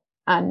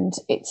 And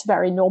it's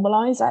very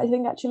normalized, I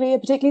think, actually,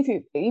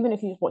 particularly even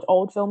if you just watch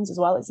old films as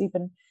well, it's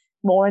even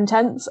more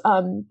intense.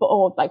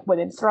 Or like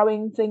women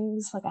throwing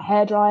things like a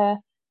hairdryer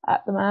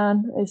at the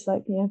man. It's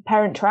like,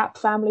 Parent Trap,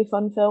 family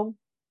fun film.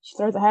 She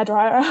throws a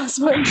hairdryer at her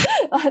husband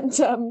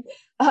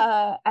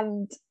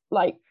and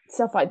like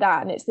stuff like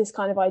that. And it's this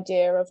kind of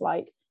idea of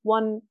like,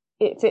 one,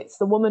 if it's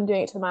the woman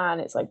doing it to the man,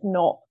 it's like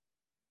not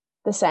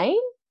the same.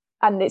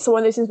 And it's one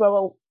of those things where,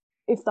 well,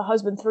 if the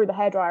husband threw the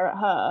hairdryer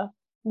at her,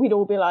 we'd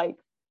all be like,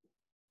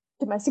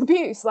 domestic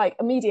abuse, like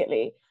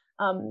immediately,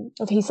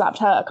 if he slapped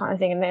her kind of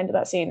thing in the end of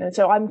that scene. And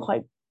so I'm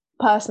quite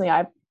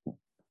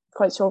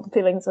strong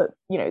feelings that,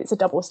 it's a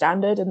double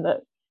standard and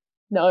that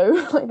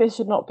no, like there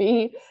should not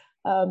be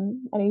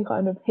any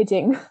kind of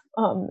hitting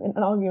in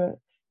an argument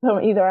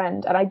from either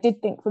end. And I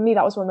did think, for me,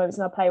 that was one of the moments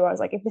in our play where I was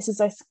like, if this is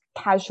just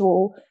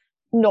casual,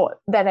 not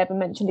then ever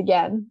mentioned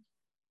again,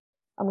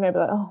 I'm going to be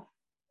like, oh.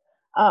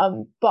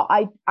 But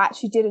I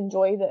actually did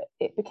enjoy that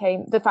it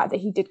became the fact that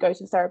he did go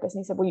to the therapist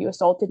and he said, well, you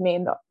assaulted me,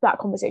 and that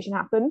conversation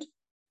happened,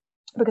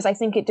 because I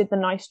think it did the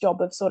nice job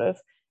of sort of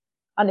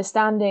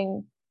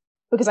understanding,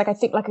 because like I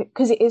think like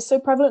because it is so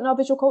prevalent in our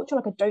visual culture,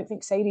 like I don't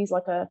think Sadie's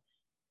like a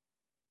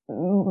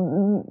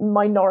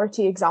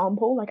minority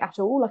example, like at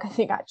all. Like I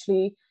think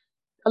actually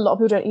a lot of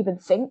people don't even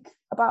think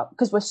about,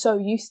 because we're so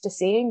used to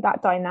seeing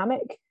that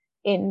dynamic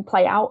in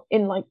play out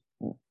in like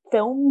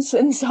films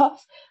and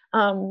stuff.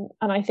 And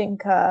I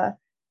think I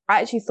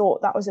actually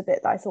thought that was a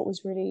bit that I thought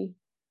was really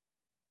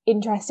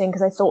interesting,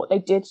 because I thought they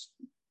did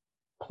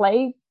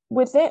play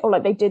with it, or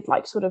like they did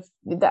like sort of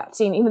that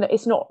scene, even though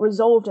it's not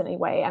resolved in any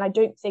way. And I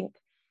don't think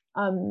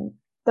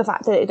the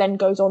fact that it then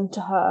goes on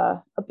to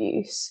her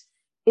abuse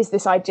is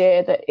this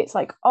idea that it's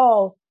like,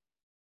 oh,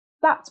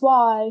 that's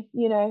why,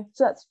 you know,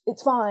 so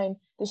it's fine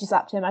that she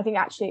slapped him. I think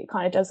actually it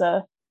kind of does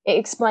it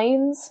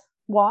explains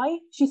why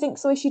she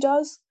thinks the way she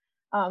does,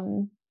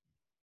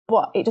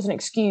 but it doesn't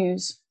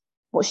excuse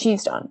what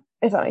she's done,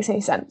 if that makes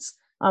any sense.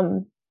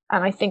 And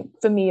I think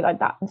for me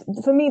that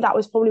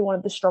was probably one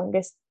of the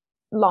strongest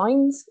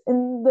lines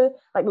in the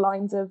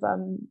lines of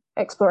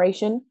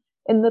exploration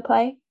in the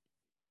play.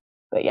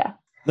 But yeah,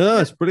 no,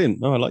 it's brilliant.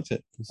 No, I liked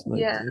it. It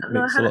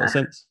makes a lot of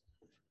sense.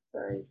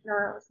 Sorry, no,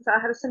 I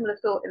had a similar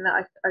thought in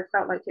that I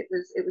felt like it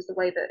was the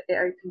way that it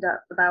opened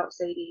up about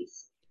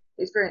Sadie's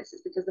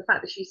experiences, because the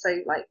fact that she's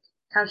so like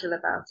casual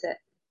about it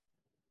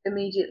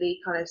immediately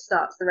kind of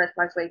starts the red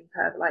flags waving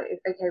for her. Like,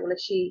 okay, well, if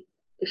she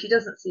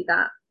doesn't see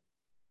that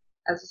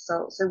as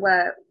assault, so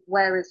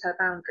where is her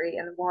boundary,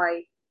 and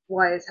why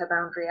is her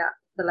boundary at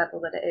the level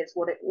that it is?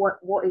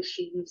 What is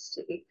she used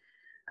to?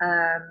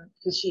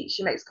 Because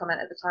she makes a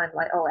comment at the time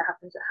like, oh, it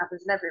happens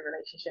in every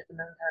relationship, and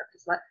then the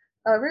therapist's like,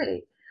 oh,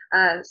 really?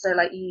 So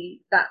like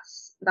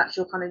that's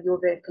your kind of your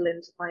vehicle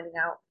into finding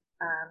out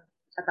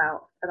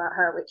about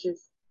her, which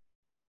is,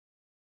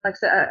 like I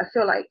said, I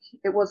feel like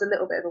it was a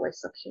little bit of a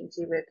waste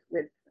opportunity with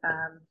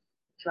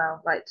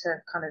Joel, like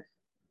to kind of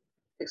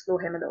explore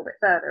him a little bit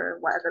further or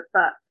whatever,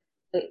 but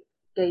it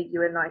gave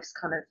you a nice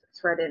kind of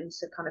thread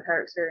into kind of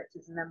her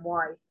experiences, and then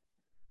why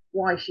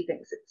she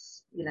thinks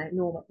it's, you know,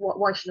 normal,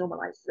 why she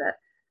normalizes it,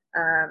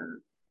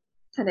 and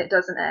it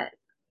doesn't,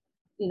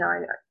 you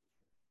know,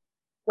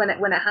 when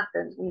it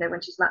happened, you know,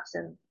 when she slaps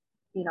him,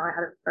 you know, I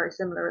had a very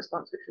similar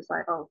response, which was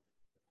like, oh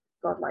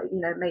God, like, you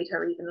know, made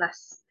her even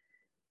less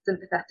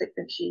sympathetic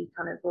than she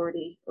kind of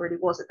already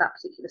was at that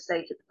particular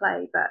stage of the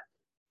play. But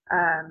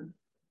I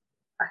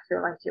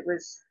feel like it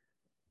was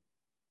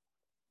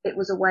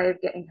a way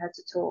of getting her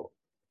to talk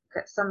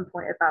at some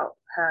point about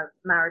her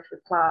marriage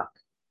with Clark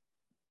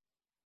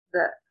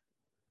that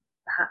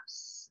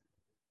perhaps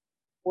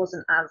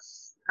wasn't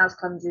as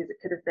clumsy as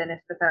it could have been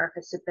if the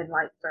therapist had been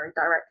like very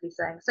directly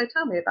saying, so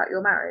tell me about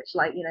your marriage,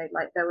 like, you know,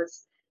 like there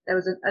was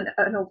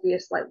an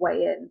obvious like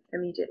way in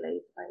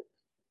immediately, like,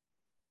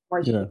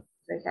 why do you think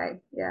it's okay?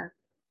 Yeah,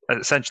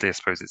 essentially I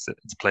suppose it's a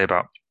play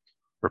about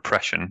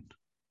repression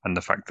and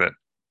the fact that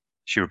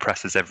she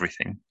represses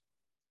everything,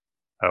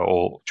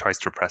 or tries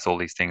to repress all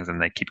these things,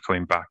 and they keep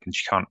coming back, and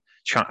she can't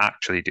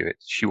actually do it.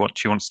 She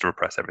wants to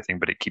repress everything,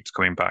 but it keeps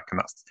coming back, and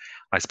that's,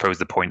 I suppose,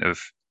 the point of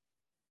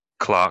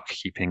Clark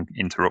keeping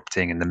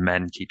interrupting and the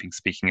men keeping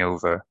speaking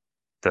over,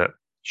 that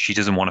she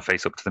doesn't want to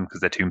face up to them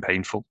because they're too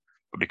painful,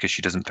 but because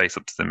she doesn't face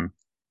up to them,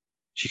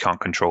 she can't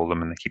control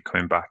them, and they keep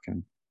coming back,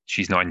 and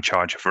she's not in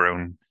charge of her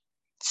own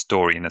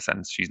story in a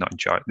sense. She's not in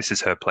charge. This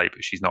is her play,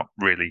 but she's not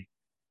really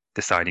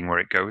deciding where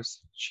it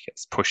goes. She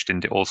gets pushed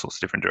into all sorts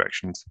of different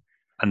directions.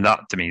 And that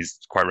to me is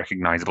quite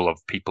recognizable of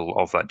people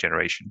of that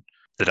generation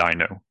that I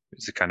know.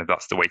 It's a kind of,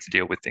 that's the way to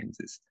deal with things,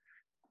 is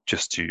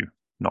just to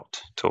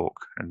not talk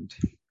and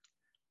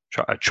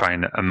try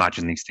and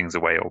imagine these things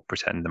away or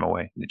pretend them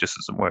away. It just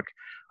doesn't work.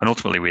 And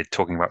ultimately we're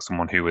talking about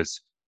someone who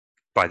was,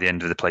 by the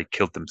end of the play,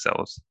 killed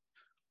themselves.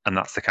 And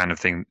that's the kind of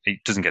thing, it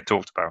doesn't get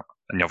talked about.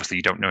 And obviously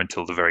you don't know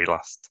until the very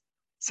last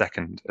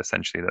second,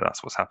 essentially, that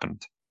that's what's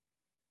happened.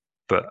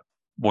 But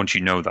once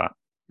you know that,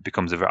 it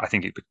becomes I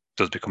think it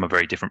does become a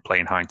very different play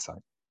in hindsight.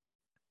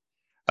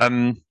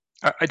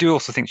 I do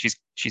also think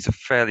she's a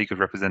fairly good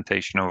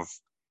representation of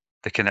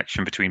the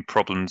connection between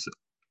problems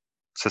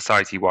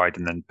society-wide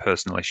and then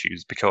personal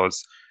issues,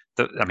 because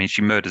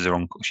she murders her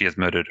uncle. She has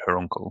murdered her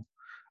uncle,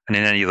 and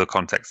in any other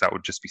context that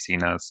would just be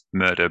seen as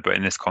murder. But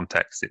in this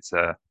context, it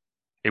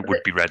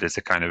would be read as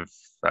a kind of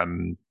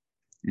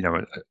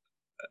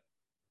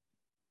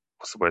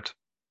what's the word?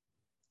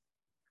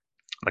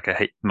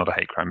 Like not a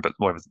hate crime, but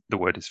whatever the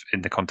word is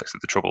in the context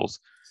of the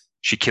Troubles.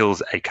 She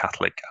kills a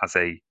Catholic as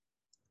a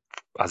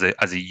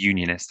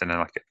unionist, and then,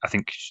 like, I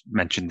think she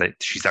mentioned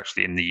that she's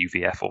actually in the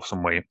UVF or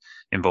some way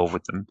involved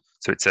with them.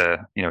 So it's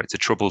a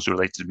Troubles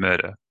related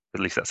murder. At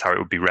least that's how it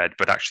would be read.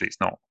 But actually,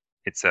 it's not.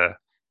 It's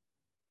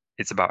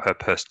about her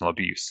personal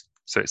abuse.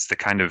 So it's the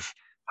kind of,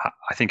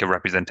 I think, a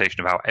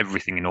representation of how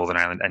everything in Northern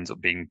Ireland ends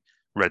up being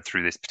read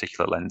through this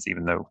particular lens,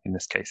 even though in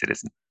this case it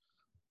isn't.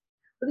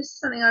 But this is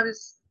something I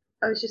was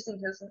just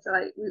thinking. I was going to say,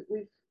 like,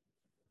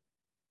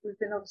 we've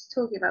been obviously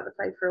talking about the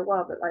play for a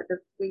while, but like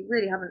we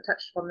really haven't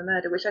touched upon the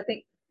murder, which I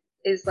think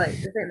is like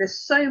the thing. There's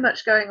so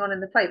much going on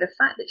in the play. The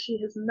fact that she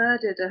has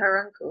murdered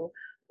her uncle,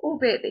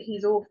 albeit that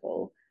he's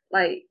awful,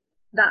 like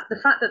that. The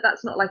fact that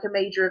that's not like a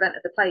major event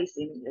of the play,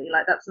 seemingly,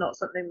 like that's not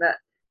something that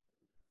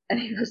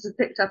any of us have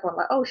picked up on,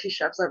 like, oh, she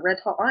shoves a red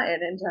hot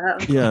iron into her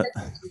Yeah.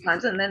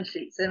 sometimes and then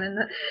shoots him. And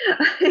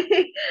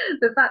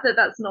the fact that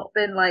that's not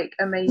been like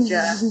a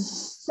major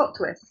plot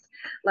twist,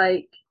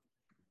 like,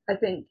 I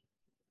think,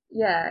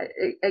 yeah,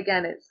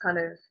 again, it's kind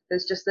of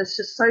there's just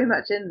so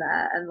much in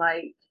there, and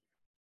like.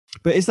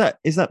 But is that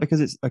because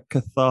it's a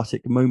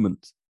cathartic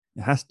moment?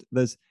 It has to,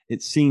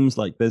 it seems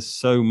like there's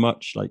so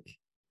much like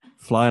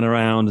flying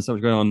around and so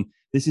much going on.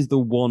 This is the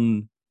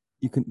one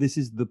this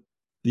is the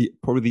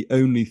probably the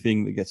only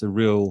thing that gets a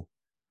real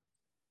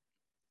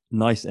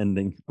nice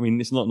ending. I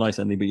mean, it's not a nice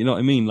ending, but you know what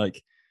I mean?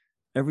 Like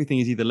everything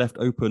is either left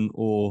open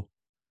or,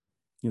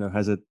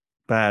 there's a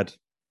bad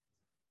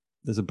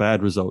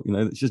result. She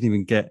doesn't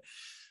even get,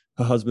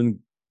 her husband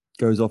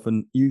goes off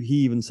and he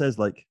even says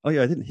like, oh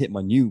yeah, I didn't hit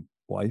my new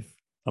wife.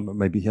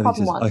 Maybe I think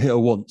he says, I hit her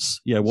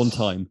once. Yeah, one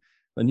time.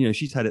 And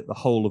she's had it the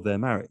whole of their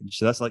marriage.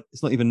 So that's like,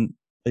 it's not even,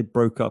 they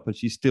broke up and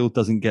she still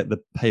doesn't get the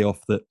payoff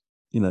that,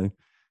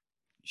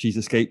 she's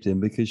escaped him,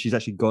 because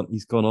he's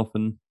gone off,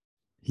 and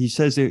he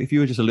says, if you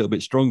were just a little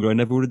bit stronger, I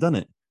never would have done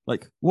it.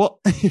 Like, what?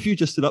 If you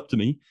just stood up to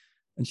me?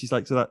 And she's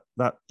like, so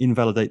that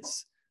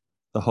invalidates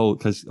the whole,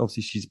 because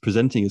obviously she's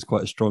presenting as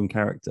quite a strong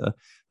character.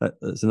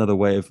 That's another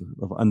way of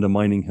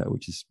undermining her,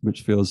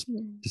 which feels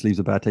just leaves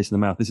a bad taste in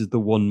the mouth. This is the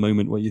one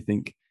moment where you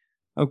think,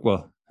 oh,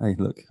 well, hey,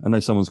 look, I know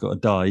someone's got to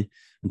die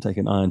and take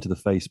an iron to the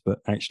face,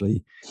 but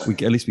actually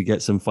at least we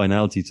get some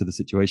finality to the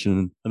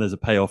situation, and there's a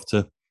payoff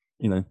to,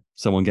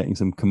 someone getting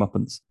some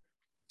comeuppance.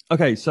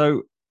 Okay,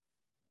 so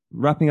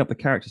wrapping up the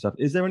character stuff,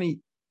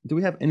 do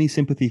we have any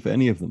sympathy for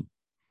any of them?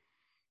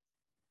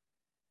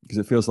 Because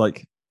it feels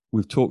like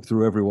we've talked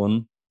through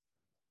everyone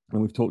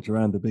and we've talked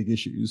around the big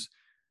issues,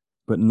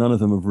 but none of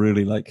them have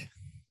really like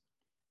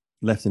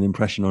left an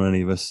impression on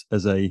any of us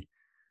as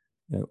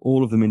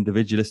all of them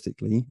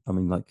individualistically. I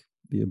mean, like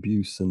the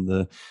abuse and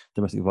the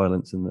domestic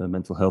violence and the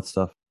mental health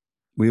stuff,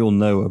 we all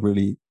know are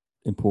really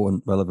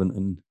important, relevant,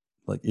 and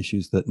like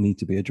issues that need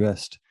to be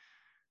addressed.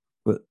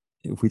 But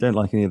if we don't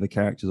like any of the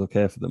characters or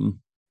care for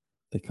them,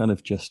 they kind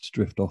of just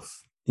drift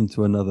off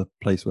into another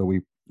place where we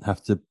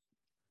have to,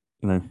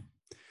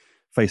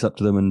 face up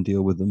to them and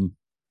deal with them.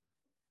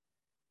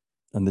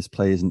 And this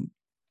play isn't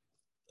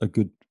a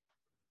good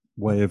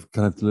way of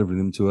kind of delivering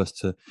them to us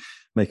to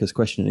make us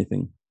question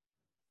anything.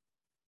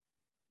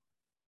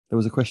 There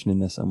was a question in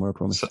there somewhere, I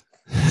promise.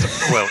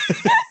 Well,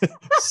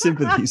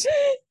 sympathies.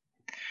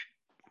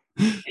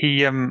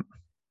 He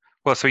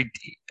so he,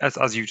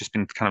 as you've just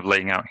been kind of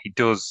laying out, he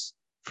does,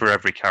 for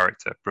every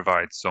character,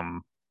 provide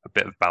a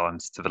bit of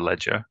balance to the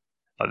ledger.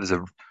 Like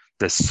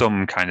there's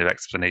some kind of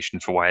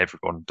explanation for why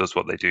everyone does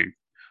what they do,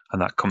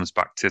 and that comes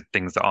back to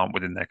things that aren't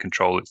within their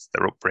control. It's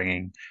their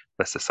upbringing,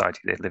 the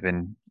society they live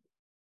in,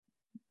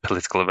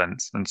 political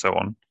events, and so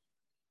on.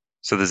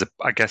 So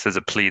I guess there's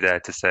a plea there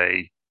to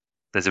say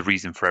there's a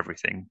reason for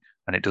everything,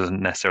 and it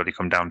doesn't necessarily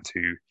come down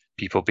to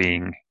people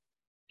being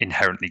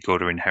inherently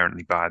good or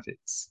inherently bad.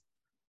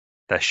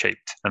 They're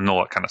shaped and all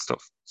that kind of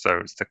stuff. So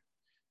it's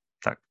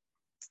that,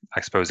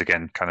 I suppose,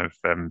 again, kind of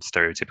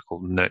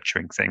stereotypical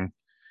nurturing thing.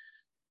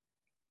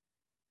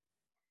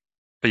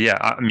 But yeah,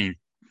 I mean,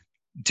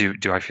 do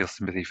I feel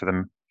sympathy for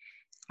them?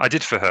 I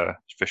did for her,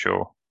 for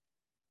sure,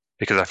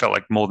 because I felt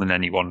like more than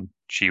anyone,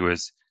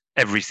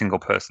 every single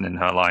person in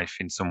her life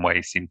in some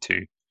way seemed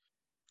to,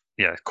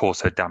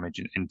 cause her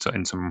damage in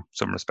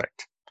some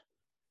respect.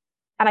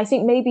 And I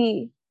think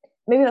maybe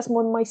that's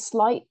one of my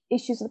slight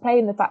issues with the play,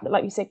 and the fact that,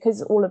 like you said,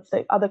 because all of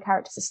the other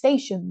characters are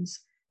stations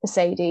for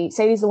Sadie's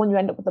the one you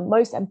end up with the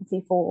most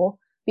empathy for,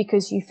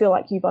 because you feel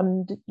like you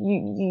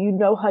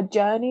know her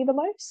journey the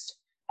most.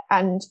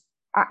 And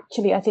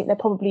actually, I think there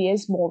probably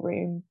is more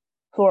room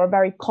for a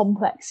very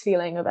complex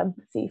feeling of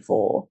empathy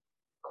for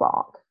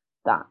Clark.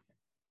 That,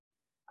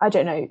 I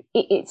don't know,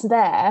 it's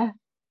there,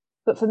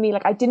 but for me,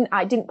 like I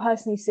didn't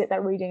personally sit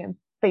there reading and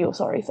feel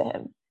sorry for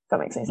him. If that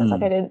makes any sense.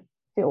 Like I didn't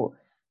feel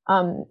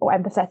or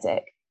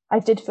empathetic. I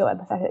did feel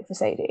empathetic for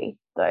Sadie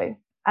though,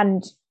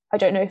 and I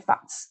don't know if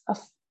that's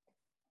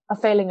a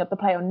failing of the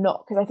play or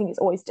not, because I think it's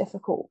always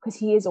difficult, because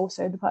he is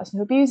also the person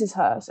who abuses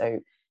her. So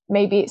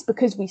maybe it's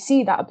because we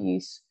see that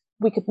abuse,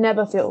 we could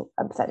never feel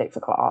empathetic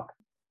for Clark.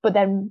 But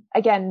then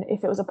again,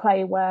 if it was a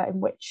play in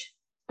which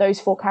those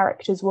four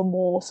characters were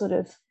more sort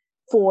of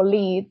four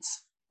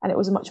leads, and it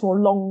was a much more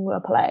longer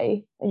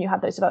play, and you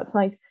had those developed,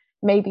 like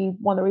maybe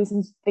one of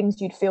the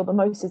things you'd feel the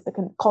most is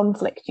the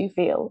conflict you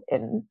feel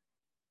in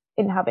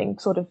having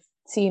sort of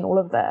seen all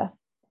of their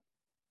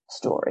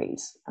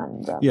stories.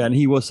 And and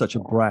he was such a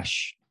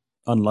brash,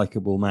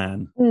 unlikable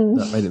man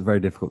that made it very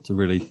difficult to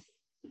really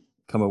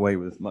come away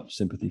with much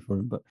sympathy for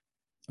him. But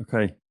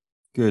okay,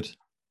 good,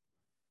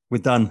 we're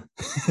done.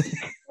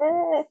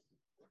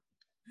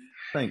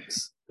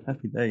 Thanks.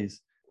 Happy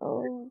days.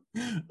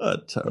 A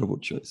terrible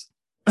choice.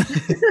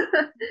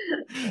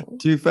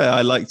 To be fair,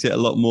 I liked it a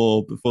lot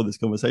more before this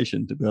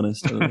conversation, to be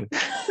honest.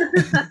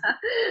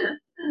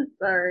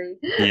 Sorry.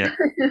 Yeah.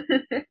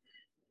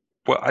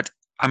 Well,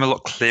 I'm a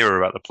lot clearer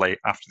about the play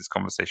after this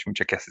conversation,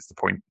 which I guess is the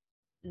point.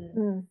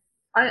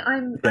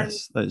 I'm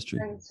yes, that is true.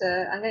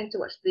 I'm going to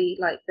watch the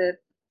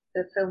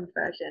the filmed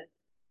version.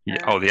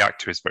 Yeah. The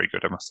actor is very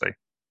good, I must say.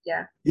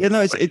 Yeah. Yeah,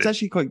 no, it's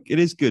actually it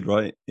is good,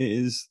 right? It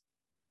is.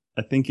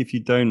 I think if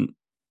you don't,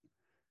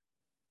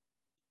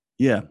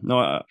 yeah, no,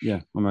 I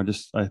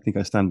think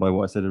I stand by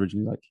what I said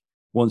originally. Like,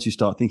 once you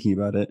start thinking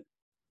about it,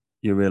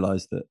 you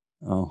realize that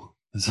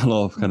there's a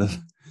lot of kind of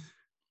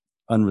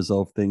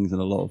unresolved things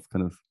and a lot of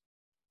kind of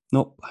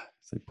not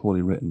say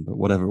poorly written, but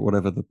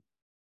whatever the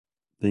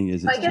thing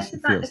is. I guess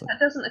if that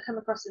doesn't come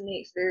across in the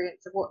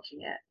experience of watching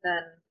it,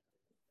 then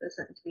there's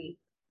something to be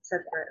said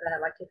for it there.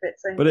 Like if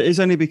it's only... But it is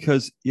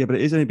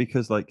only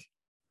because like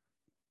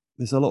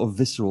there's a lot of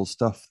visceral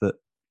stuff that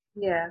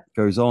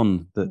goes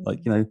on that, like,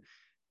 you know,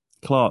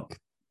 Clark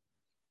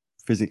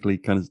physically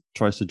kind of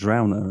tries to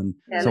drown her, and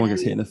someone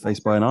gets hit in the face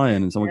by an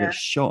iron, and someone gets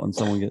shot, and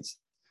someone gets,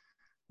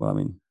 well, I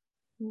mean,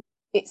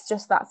 it's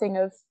just that thing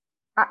of,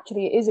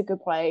 actually it is a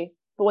good play,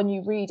 but when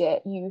you read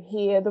it, you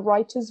hear the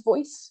writer's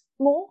voice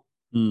more.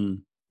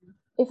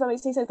 If that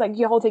makes any sense. Like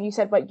your whole thing you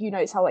said, like, you know,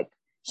 it's how like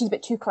she's a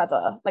bit too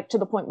clever, like to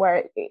the point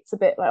where it's a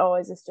bit like, oh,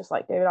 is this just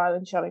like David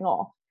Ireland showing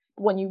off?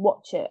 But when you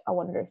watch it, I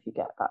wonder if you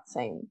get that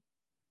same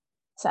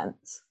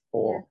sense,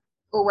 or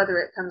whether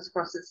it comes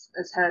across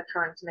as her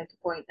trying to make a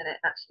point and it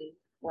actually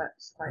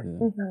works quite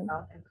well.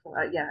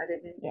 I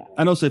don't know. Yeah.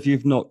 And also, if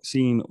you've not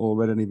seen or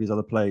read any of his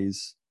other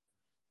plays,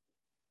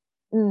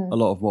 a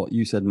lot of what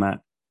you said,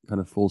 Matt,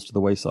 kind of falls to the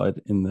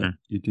wayside in that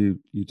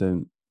you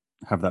don't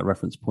have that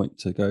reference point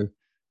to go,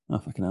 oh,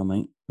 fucking hell,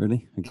 mate,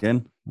 really?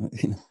 Again?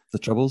 The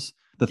troubles?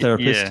 The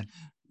therapist?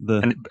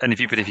 Yeah. And if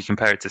you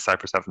compare it to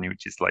Cypress Avenue,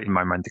 which is, like, in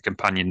my mind, the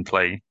companion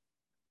play,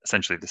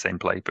 essentially the same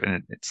play, but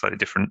it's slightly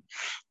different.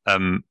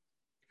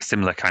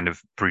 Similar kind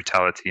of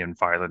brutality and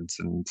violence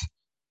and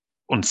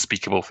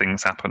unspeakable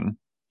things happen.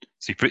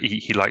 So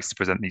he likes to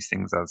present these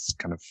things as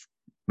kind of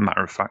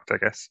matter of fact, I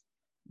guess.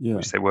 Yeah.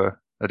 Which they were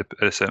at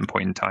a certain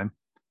point in time.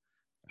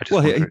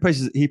 Well,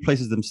 he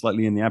places them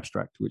slightly in the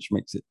abstract, which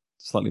makes it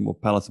slightly more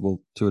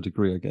palatable to a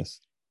degree, I guess.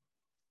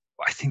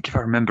 I think if I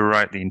remember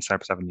rightly, in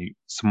Cypress Avenue,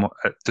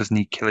 doesn't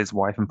he kill his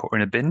wife and put her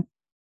in a bin?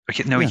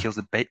 Okay, no, he kills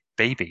the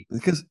baby.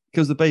 Because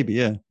kills the baby,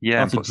 yeah.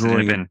 Yeah, after and puts it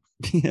in a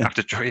bin.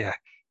 After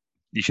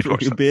you should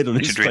watch that.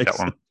 You should read that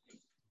one.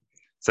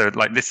 So,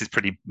 like, this is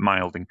pretty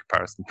mild in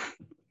comparison.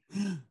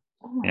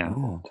 Oh my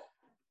God.